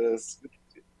is this,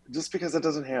 just because it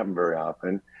doesn't happen very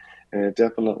often, and it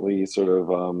definitely sort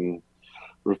of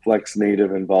reflects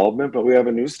Native involvement, but we have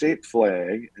a new state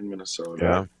flag in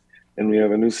Minnesota, and we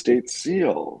have a new state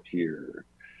seal here.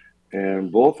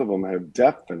 And both of them have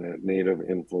definite Native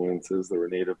influences. There were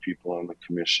Native people on the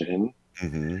commission.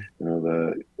 Mm-hmm. You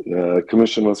know, the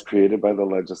commission was created by the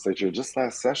legislature just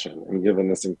last session and given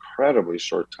this incredibly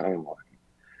short timeline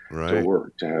to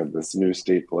work to have this new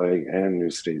state flag and new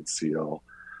state seal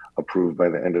approved by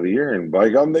the end of the year. And by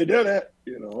gum, they did it,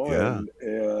 you know.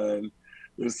 And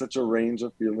there's such a range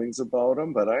of feelings about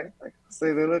them, but I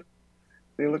say they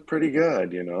look pretty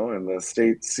good, you know. And the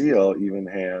state seal even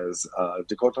has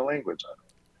Dakota language on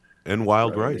it. And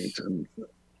wild rice.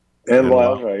 And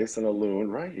wild rice and a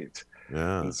loon, right.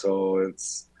 Yeah. And so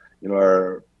it's, you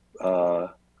know,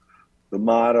 the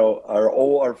motto,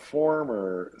 our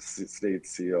former state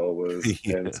seal was,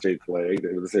 and state flag,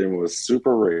 they were saying was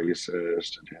super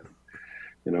racist and,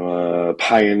 you know, a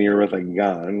pioneer with a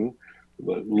gun,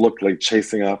 but looked like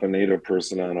chasing off a Native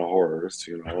person on a horse,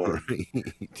 you know.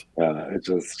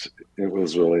 It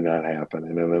was really not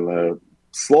happening. And then the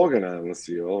slogan on the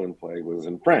seal and flag was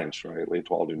in French, right?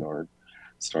 L'Étoile du Nord,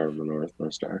 Star of the North,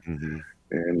 North Star. Mm-hmm.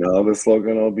 And now the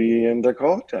slogan will be in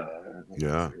Dakota.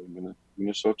 Yeah.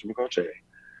 Minnesota Mikoche.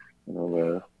 You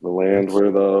know, the land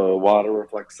where the water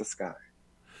reflects the sky.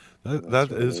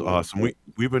 That is awesome.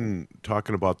 We've been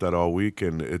talking about that all week,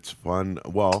 and it's fun.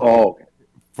 Well,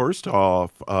 first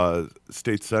off,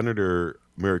 State Senator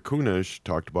Mary Kunesh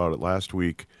talked about it last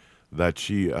week that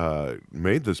she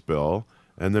made this bill,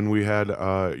 and then we had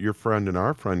your friend and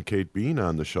our friend Kate Bean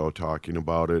on the show talking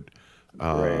about it.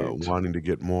 Wanting to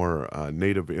get more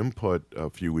Native input a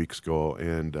few weeks ago.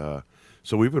 And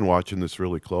so we've been watching this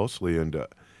really closely. And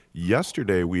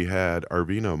yesterday we had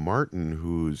Arvina Martin,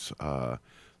 who's the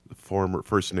former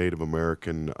first Native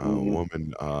American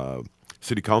woman,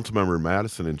 city council member in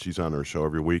Madison, and she's on our show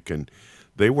every week. And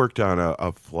they worked on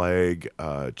a flag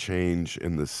change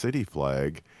in the city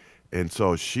flag. And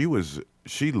so she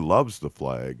loves the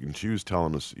flag. And she was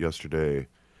telling us yesterday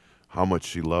how much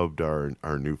she loved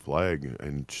our new flag,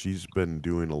 and she's been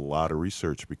doing a lot of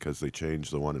research because they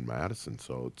changed the one in Madison.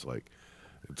 So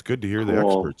it's good to hear the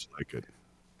experts like it.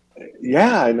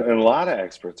 Yeah, and a lot of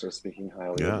experts are speaking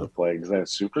highly of the flags. And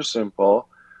it's super simple,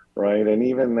 right? And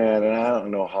even that, and I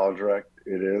don't know how direct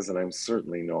it is, and I'm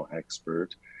certainly no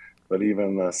expert, but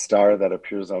even the star that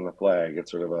appears on the flag,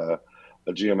 it's sort of a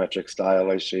geometric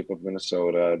stylized shape of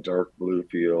Minnesota, a dark blue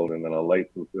field, and then a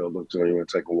light blue field looks like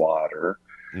it's like water.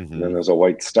 Mm-hmm. And then there's a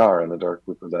white star in the dark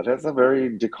blue. That has a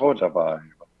very Dakota vibe.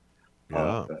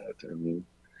 Yeah. And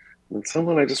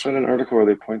someone, I just read an article where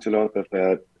they pointed out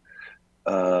that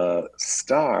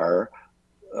star,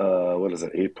 what is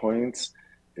it, 8 points?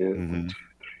 Is, 1, 2, 3,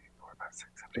 4, 5, 6,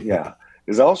 7, yeah,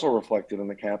 is also reflected in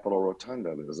the Capitol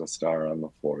Rotunda. There's a star on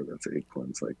the floor that's 8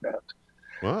 points like that.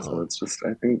 Wow. So it's just,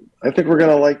 I think we're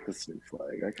gonna like this new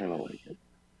flag. I kind of like it.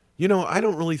 You know, I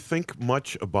don't really think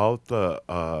much about the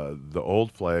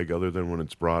old flag other than when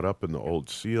it's brought up in the old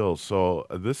seal. So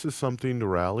this is something to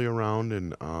rally around,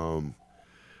 and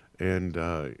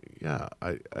yeah,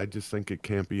 I just think it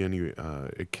can't be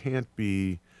it can't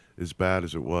be as bad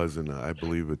as it was, and I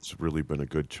believe it's really been a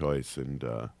good choice. And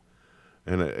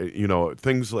you know,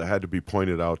 things that had to be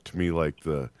pointed out to me, like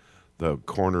the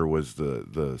corner was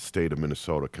the state of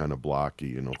Minnesota kind of blocky,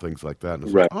 you know, things like that. And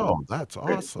it's like, oh, that's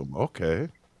awesome. Okay.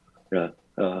 Yeah,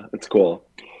 it's cool.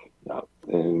 Yeah,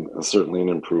 and certainly an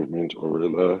improvement over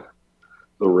the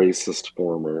racist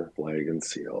former flag and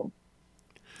seal.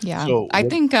 Yeah, so, I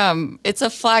think it's a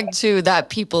flag, too, that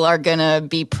people are going to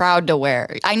be proud to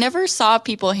wear. I never saw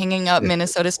people hanging up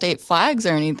Minnesota State flags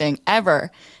or anything, ever.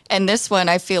 And this one,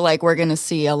 I feel like we're going to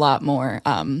see a lot more,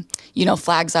 you know,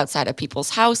 flags outside of people's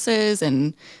houses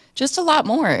and just a lot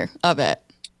more of it.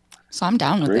 So I'm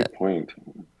down with it. Great point.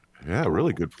 Yeah,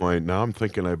 really good point. Now I'm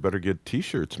thinking I better get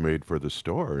T-shirts made for the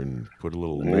store and put a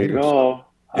little. There you go.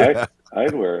 Yeah.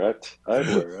 I'd wear it.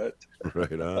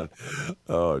 Right on.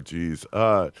 Oh, geez.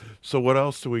 So what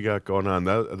else do we got going on?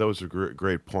 That was a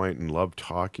great point, and love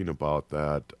talking about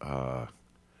that.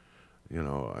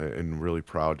 and really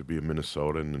proud to be a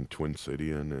Minnesotan and Twin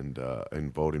Cityan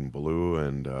and voting blue.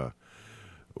 And,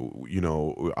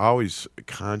 always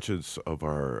conscious of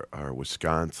our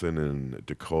Wisconsin and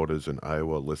Dakotas and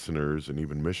Iowa listeners and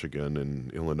even Michigan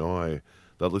and Illinois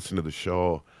that listen to the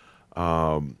show.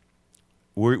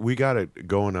 We got it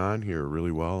going on here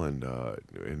really well, and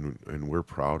we're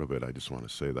proud of it. I just want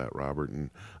to say that, Robert, and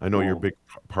I know you're a big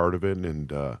part of it,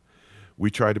 and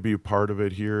we try to be a part of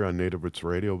it here on Native Roots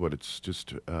Radio. But it's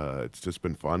just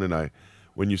been fun. And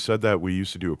when you said that we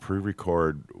used to do a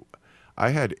pre-record,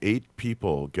 I had 8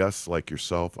 people, guests like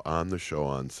yourself, on the show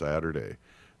on Saturday,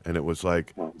 and it was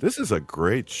like, this is a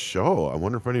great show. I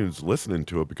wonder if anyone's listening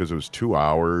to it, because it was 2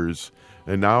 hours,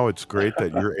 and now it's great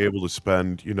that you're able to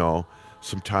spend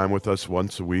some time with us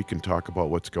once a week and talk about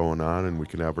what's going on, and we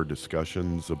can have our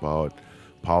discussions about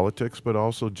politics, but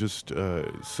also just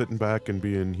sitting back and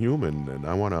being human. And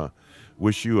I want to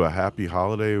wish you a happy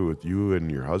holiday with you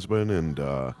and your husband, and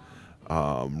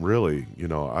really,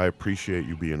 I appreciate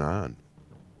you being on.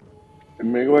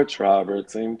 Miigwech,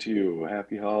 Robert. Same to you.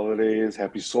 Happy holidays.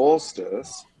 Happy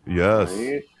solstice. Yes.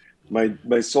 Right?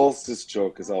 My solstice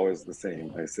joke is always the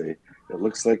same. I say, it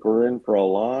looks like we're in for a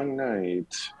long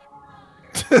night.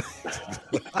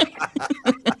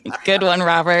 Good one,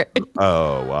 Robert.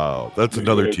 Oh, wow. That's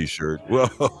another T-shirt. Well,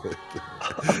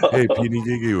 hey, Peony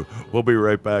Gigi, we'll be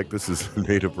right back. This is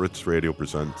Native Roots Radio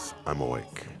presents I'm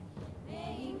Awake.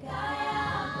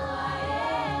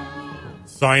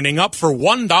 Signing up for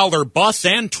 $1 bus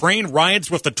and train rides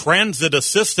with the Transit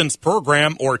Assistance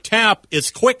Program, or TAP,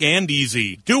 is quick and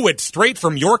easy. Do it straight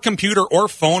from your computer or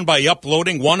phone by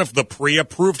uploading one of the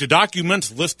pre-approved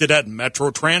documents listed at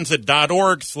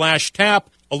metrotransit.org/TAP,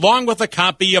 along with a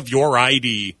copy of your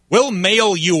ID. We'll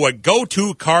mail you a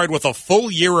go-to card with a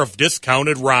full year of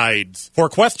discounted rides. For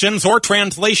questions or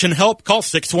translation help, call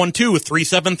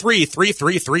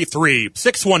 612-373-3333.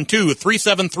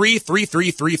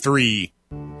 612-373-3333.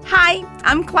 Hi,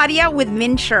 I'm Claudia with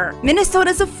MinSure,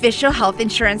 Minnesota's official health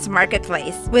insurance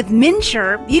marketplace. With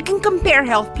MinSure, you can compare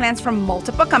health plans from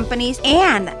multiple companies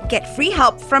and get free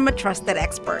help from a trusted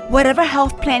expert. Whatever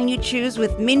health plan you choose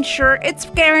with MinSure, it's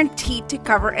guaranteed to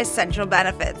cover essential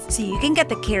benefits, so you can get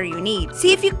the care you need.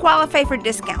 See if you qualify for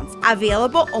discounts,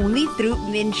 available only through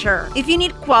MinSure. If you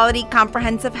need quality,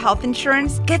 comprehensive health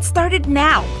insurance, get started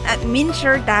now at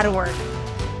minsure.org.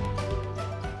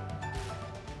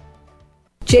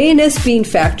 J&S Bean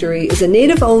Factory is a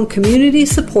native-owned,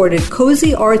 community-supported,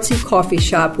 cozy, artsy coffee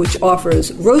shop which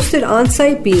offers roasted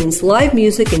on-site beans, live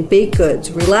music, and baked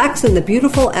goods. Relax in the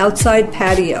beautiful outside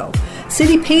patio.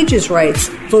 City Pages writes,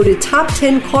 voted top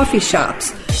 10 coffee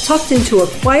shops. Tucked into a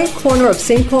quiet corner of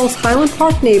St. Paul's Highland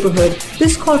Park neighborhood,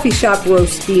 this coffee shop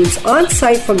roasts beans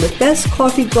on-site from the best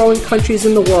coffee-growing countries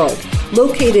in the world.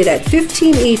 Located at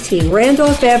 1518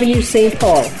 Randolph Avenue, St.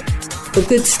 Paul. The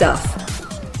good stuff.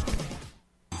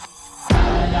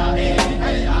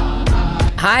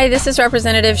 Hi, this is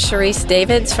Representative Sharice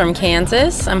Davids from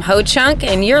Kansas. I'm Ho Chunk,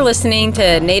 and you're listening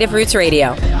to Native Roots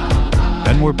Radio.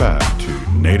 And we're back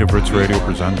to Native Roots Radio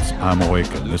presents I'm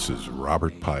Awake, and this is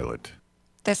Robert Pilot.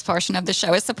 This portion of the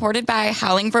show is supported by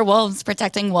Howling for Wolves,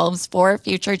 protecting wolves for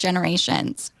future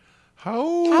generations. Right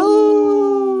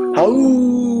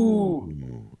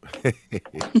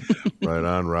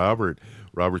on, Robert.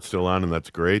 Robert's still on, and that's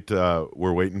great.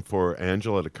 We're waiting for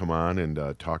Angela to come on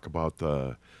and talk about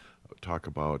a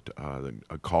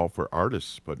call for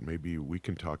artists, but maybe we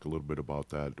can talk a little bit about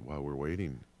that while we're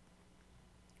waiting.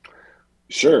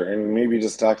 Sure, and maybe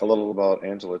just talk a little about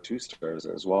Angela Two Stars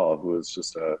as well, who is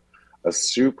just a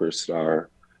superstar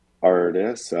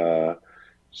artist.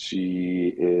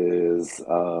 She is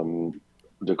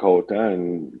Dakota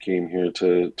and came here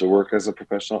to work as a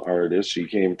professional artist. She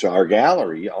came to our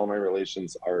gallery, All My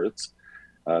Relations Arts.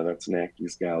 That's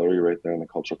NACDI's gallery right there in the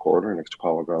Cultural Corridor next to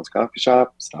Paula Grounds Coffee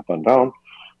Shop. Stop on down.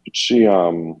 But she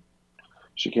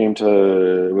came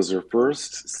to, it was her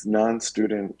first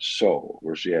non-student show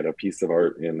where she had a piece of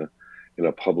art in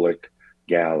a public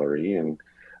gallery, and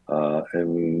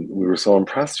we were so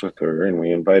impressed with her, and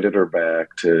we invited her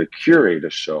back to curate a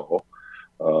show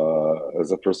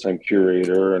as a first-time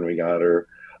curator, and we got her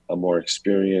a more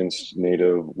experienced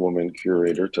Native woman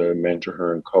curator to mentor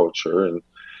her and coach her,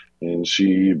 and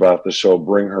she brought the show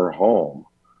Bring Her Home,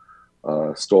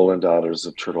 Stolen Daughters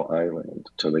of Turtle Island,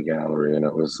 to the gallery, and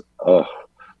it was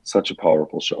such a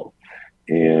powerful show.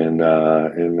 And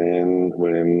then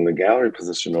when the gallery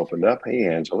position opened up, hey,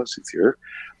 Angela, she's here.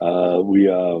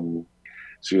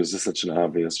 She was just such an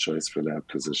obvious choice for that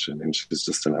position, and she's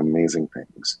just done amazing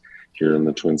things here in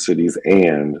the Twin Cities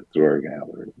and through our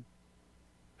gallery.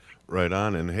 right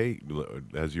on. And hey,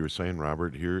 as you were saying,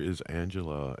 Robert, here is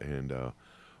Angela, and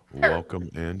welcome,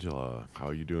 Angela.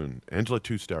 How you doing? Angela,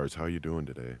 2 stars. How you doing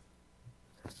today?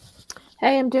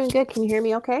 Hey, I'm doing good. Can you hear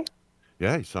me okay?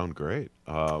 Yeah, you sound great.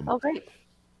 Oh, great.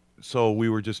 So we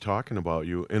were just talking about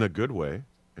you in a good way,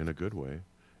 in a good way,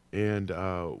 and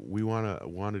we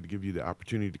wanted to give you the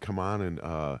opportunity to come on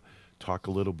and talk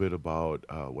a little bit about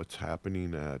what's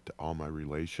happening at All My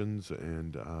Relations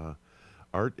and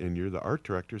art. And you're the art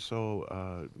director,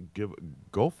 so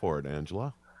go for it,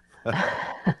 Angela.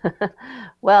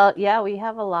 Well, yeah, we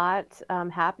have a lot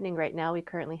happening right now. We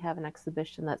currently have an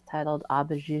exhibition that's titled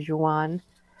Abajijuan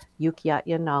Yukyat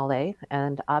Yanale,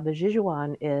 and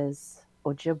Abajijuan is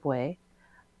Ojibwe.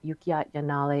 Yukyat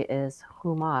Yanale is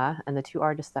Huma, and the 2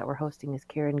 artists that we're hosting is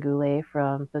Karen Goulet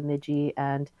from Bemidji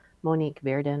and Monique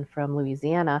Verdon from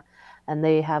Louisiana, and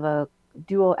they have a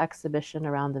duo exhibition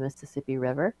around the Mississippi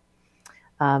River.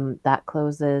 That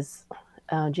closes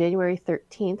January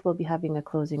 13th. We'll be having a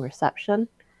closing reception,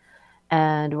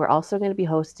 and we're also going to be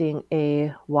hosting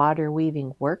a water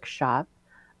weaving workshop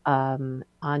on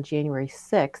January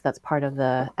 6th. That's part of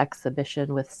the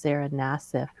exhibition with Sarah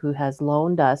Nassif, who has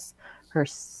loaned us her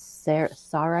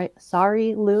sari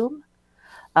loom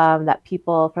that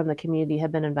people from the community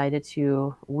have been invited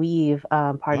to weave,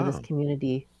 part of this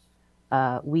community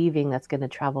weaving that's going to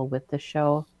travel with the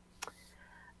show.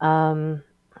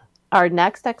 Our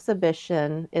next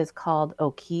exhibition is called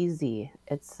xeuugli.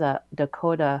 It's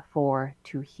Dakota for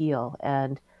to heal,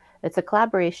 and it's a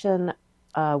collaboration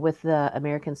with the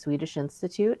American Swedish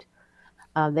Institute.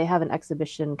 They have an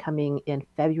exhibition coming in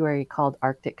February called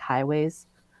Arctic Highways,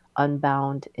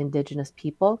 Unbound Indigenous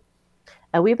People.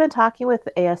 And we've been talking with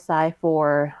ASI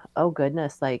for, we've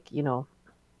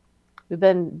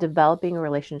been developing a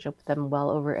relationship with them well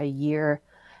over a year.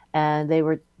 And they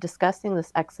were discussing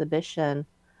this exhibition,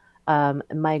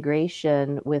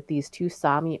 migration, with these 2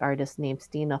 Sami artists named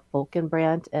Stina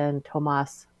Folkenbrandt and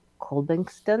Thomas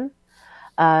Kolbingston.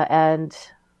 And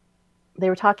they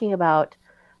were talking about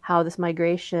how this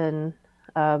migration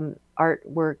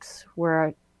artworks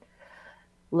were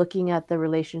looking at the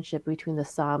relationship between the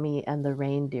Sami and the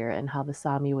reindeer, and how the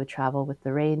Sami would travel with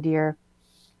the reindeer.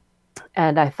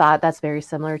 And I thought that's very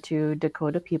similar to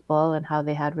Dakota people and how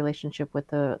they had relationship with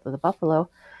the buffalo.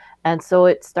 And so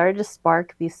it started to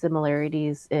spark these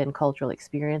similarities in cultural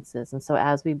experiences. And so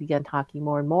as we began talking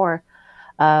more and more,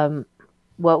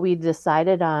 what we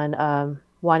decided on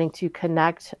wanting to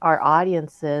connect our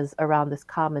audiences around this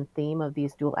common theme of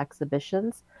these dual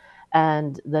exhibitions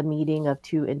and the meeting of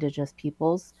 2 Indigenous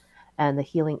peoples and the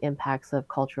healing impacts of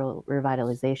cultural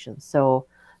revitalization. So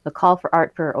the call for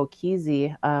art for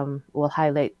xeuugli will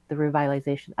highlight the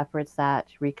revitalization efforts that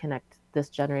reconnect this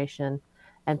generation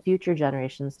and future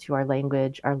generations to our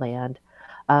language, our land,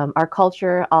 our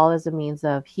culture, all as a means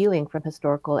of healing from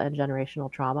historical and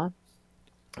generational trauma.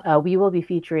 We will be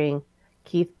featuring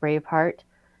Keith Braveheart,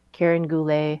 Karen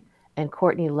Goulet, and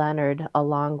Courtney Leonard,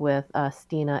 along with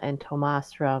Stina and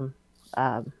Tomas from,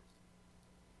 where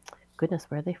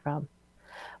are they from?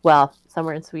 Well,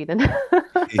 somewhere in Sweden.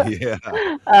 Yeah.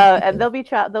 And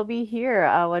they'll be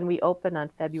here when we open on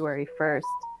February 1st.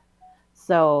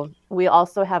 So we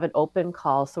also have an open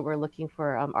call. So we're looking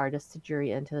for artists to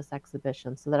jury into this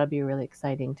exhibition. So that'll be really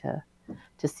exciting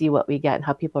to see what we get and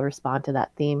how people respond to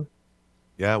that theme.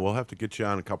 Yeah, we'll have to get you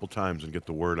on a couple times and get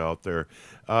the word out there.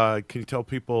 Can you tell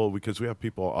people, because we have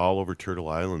people all over Turtle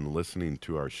Island listening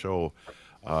to our show,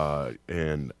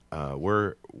 and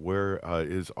where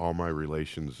is All My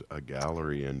Relations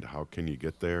gallery, and how can you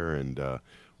get there, and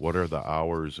what are the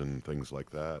hours and things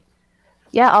like that?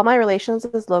 Yeah, All My Relations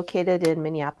is located in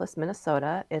Minneapolis,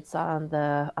 Minnesota. It's on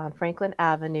Franklin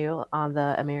Avenue on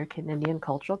the American Indian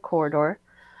Cultural Corridor.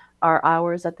 Our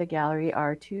hours at the gallery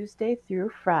are Tuesday through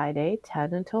Friday,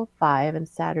 10 until 5, and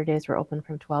Saturdays we're open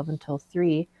from 12 until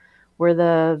 3. We're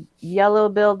the yellow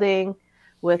building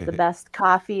with the best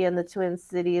coffee in the Twin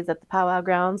Cities at the Powwow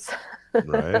Grounds.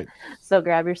 Right. So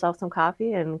grab yourself some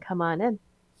coffee and come on in.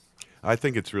 I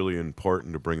think it's really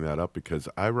important to bring that up because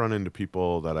I run into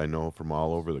people that I know from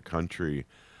all over the country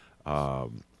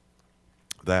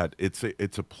that it's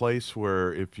a place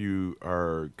where if you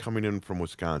are coming in from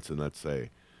Wisconsin, let's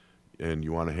say, and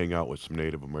you want to hang out with some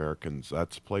Native Americans,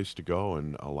 that's a place to go.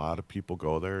 And a lot of people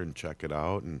go there and check it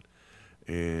out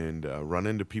and run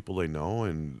into people they know.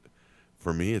 And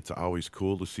for me, it's always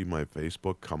cool to see my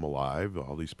Facebook come alive,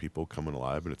 all these people coming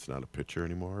alive, and it's not a picture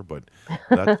anymore. But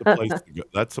that's the place to go.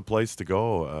 That's the place to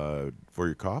go for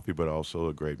your coffee, but also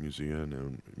a great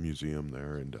museum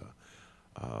there. And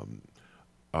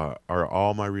are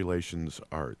All My Relations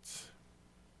arts?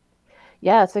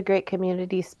 Yeah, it's a great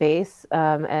community space,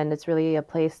 and it's really a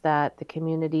place that the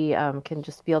community can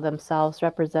just feel themselves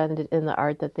represented in the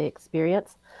art that they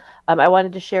experience. I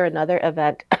wanted to share another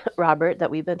event, Robert,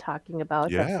 that we've been talking about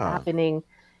that's Yeah. happening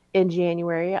in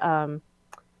January.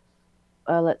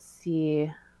 Let's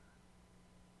see.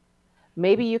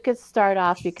 Maybe you could start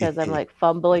off because I'm like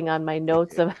fumbling on my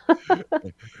notes of.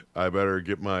 I better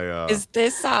get my. Is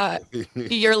this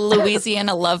your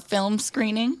Louisiana Love film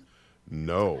screening?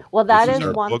 No. Well, that This is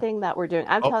our one book. thing that we're doing.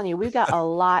 I'm Oh. telling you, we've got a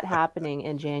lot happening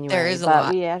in January, is a but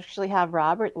lot. we actually have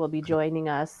Robert will be joining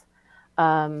us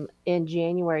in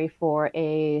January for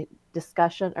a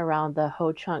discussion around the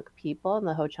Ho-Chunk people and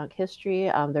the Ho-Chunk history.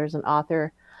 There's an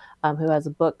author who has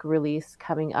a book release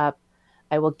coming up.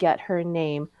 I will get her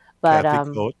name, but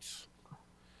Kathy Coates.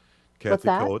 what's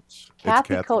that? Coates.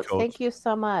 Kathy It's Coates. Thank you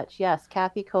so much. Yes,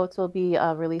 Kathy Coates will be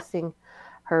releasing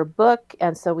her book,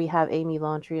 and so we have Amy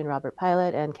Laundrie and Robert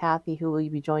Pilot and Kathy, who will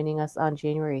be joining us on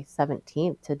January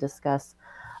 17th to discuss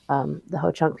the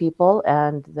Ho-Chunk people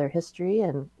and their history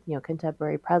and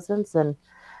contemporary presence and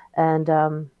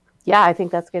yeah, I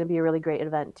think that's going to be a really great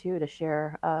event too to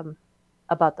share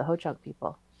about the Ho-Chunk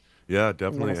people. Yeah,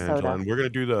 definitely, Minnesota. Angela. And we're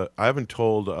going to do I haven't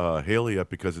told Haley yet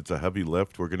because it's a heavy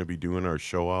lift. We're going to be doing our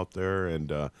show out there.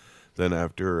 And then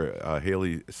after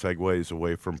Haley segues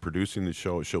away from producing the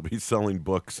show, she'll be selling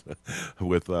books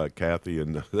with Kathy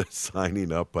and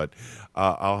signing up. But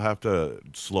I'll have to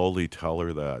slowly tell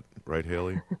her that. Right,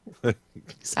 Haley?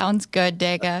 Sounds good,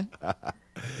 Dega.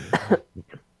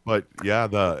 But yeah,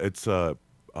 it's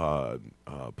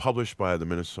published by the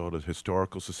Minnesota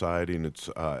Historical Society, and it's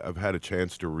I've had a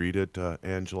chance to read it,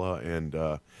 Angela,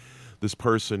 and this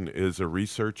person is a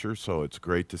researcher, so it's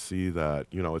great to see that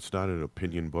it's not an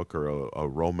opinion book or a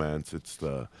romance. It's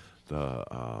the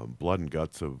blood and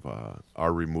guts of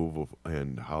our removal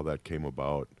and how that came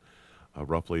about,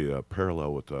 roughly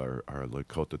parallel with our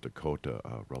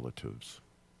Lakota relatives.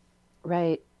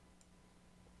 Right.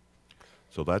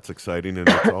 So that's exciting, and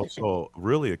it's also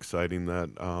really exciting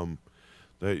that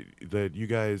that you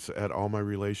guys at All My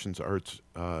Relations Arts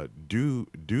do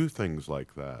things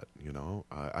like that.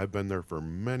 I've been there for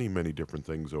many different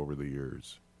things over the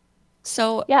years.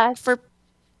 So yeah,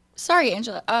 sorry,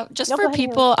 Angela. Just No, for go ahead,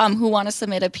 people who want to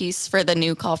submit a piece for the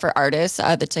new call for artists,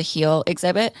 the To Heal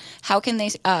exhibit, how can they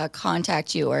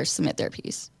contact you or submit their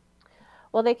piece?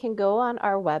 Well, they can go on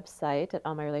our website at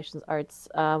All My Relations Arts.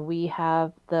 We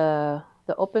have the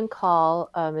open call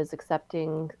is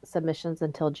accepting submissions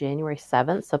until January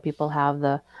 7th. So people have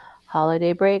the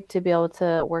holiday break to be able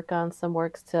to work on some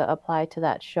works to apply to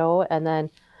that show. And then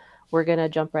we're going to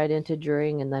jump right into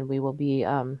jurying, and then we will be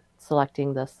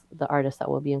selecting the artists that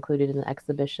will be included in the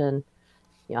exhibition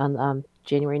on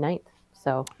January 9th.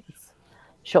 So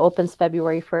show opens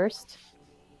February 1st.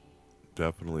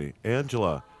 Definitely.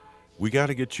 Angela, we got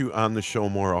to get you on the show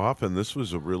more often. This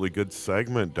was a really good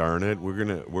segment, darn it. We're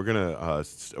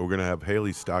gonna have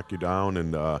Haley stock you down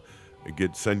and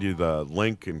send you the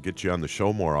link and get you on the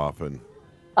show more often.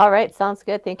 All right, sounds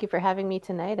good. Thank you for having me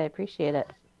tonight. I appreciate it.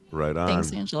 Right on.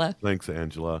 Thanks, Angela. Thanks,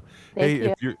 Angela.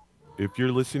 Thank you. if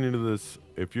you're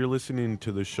listening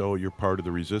to the show, you're part of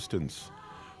the resistance.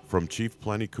 From Chief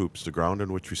Plentycoops, the ground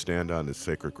on which we stand on is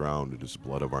sacred ground. It is the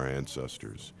blood of our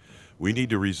ancestors. We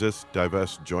need to resist,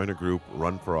 divest, join a group,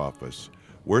 run for office.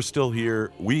 We're still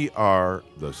here. We are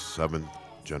the 7th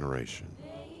generation.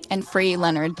 And free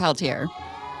Leonard Peltier.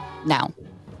 Now.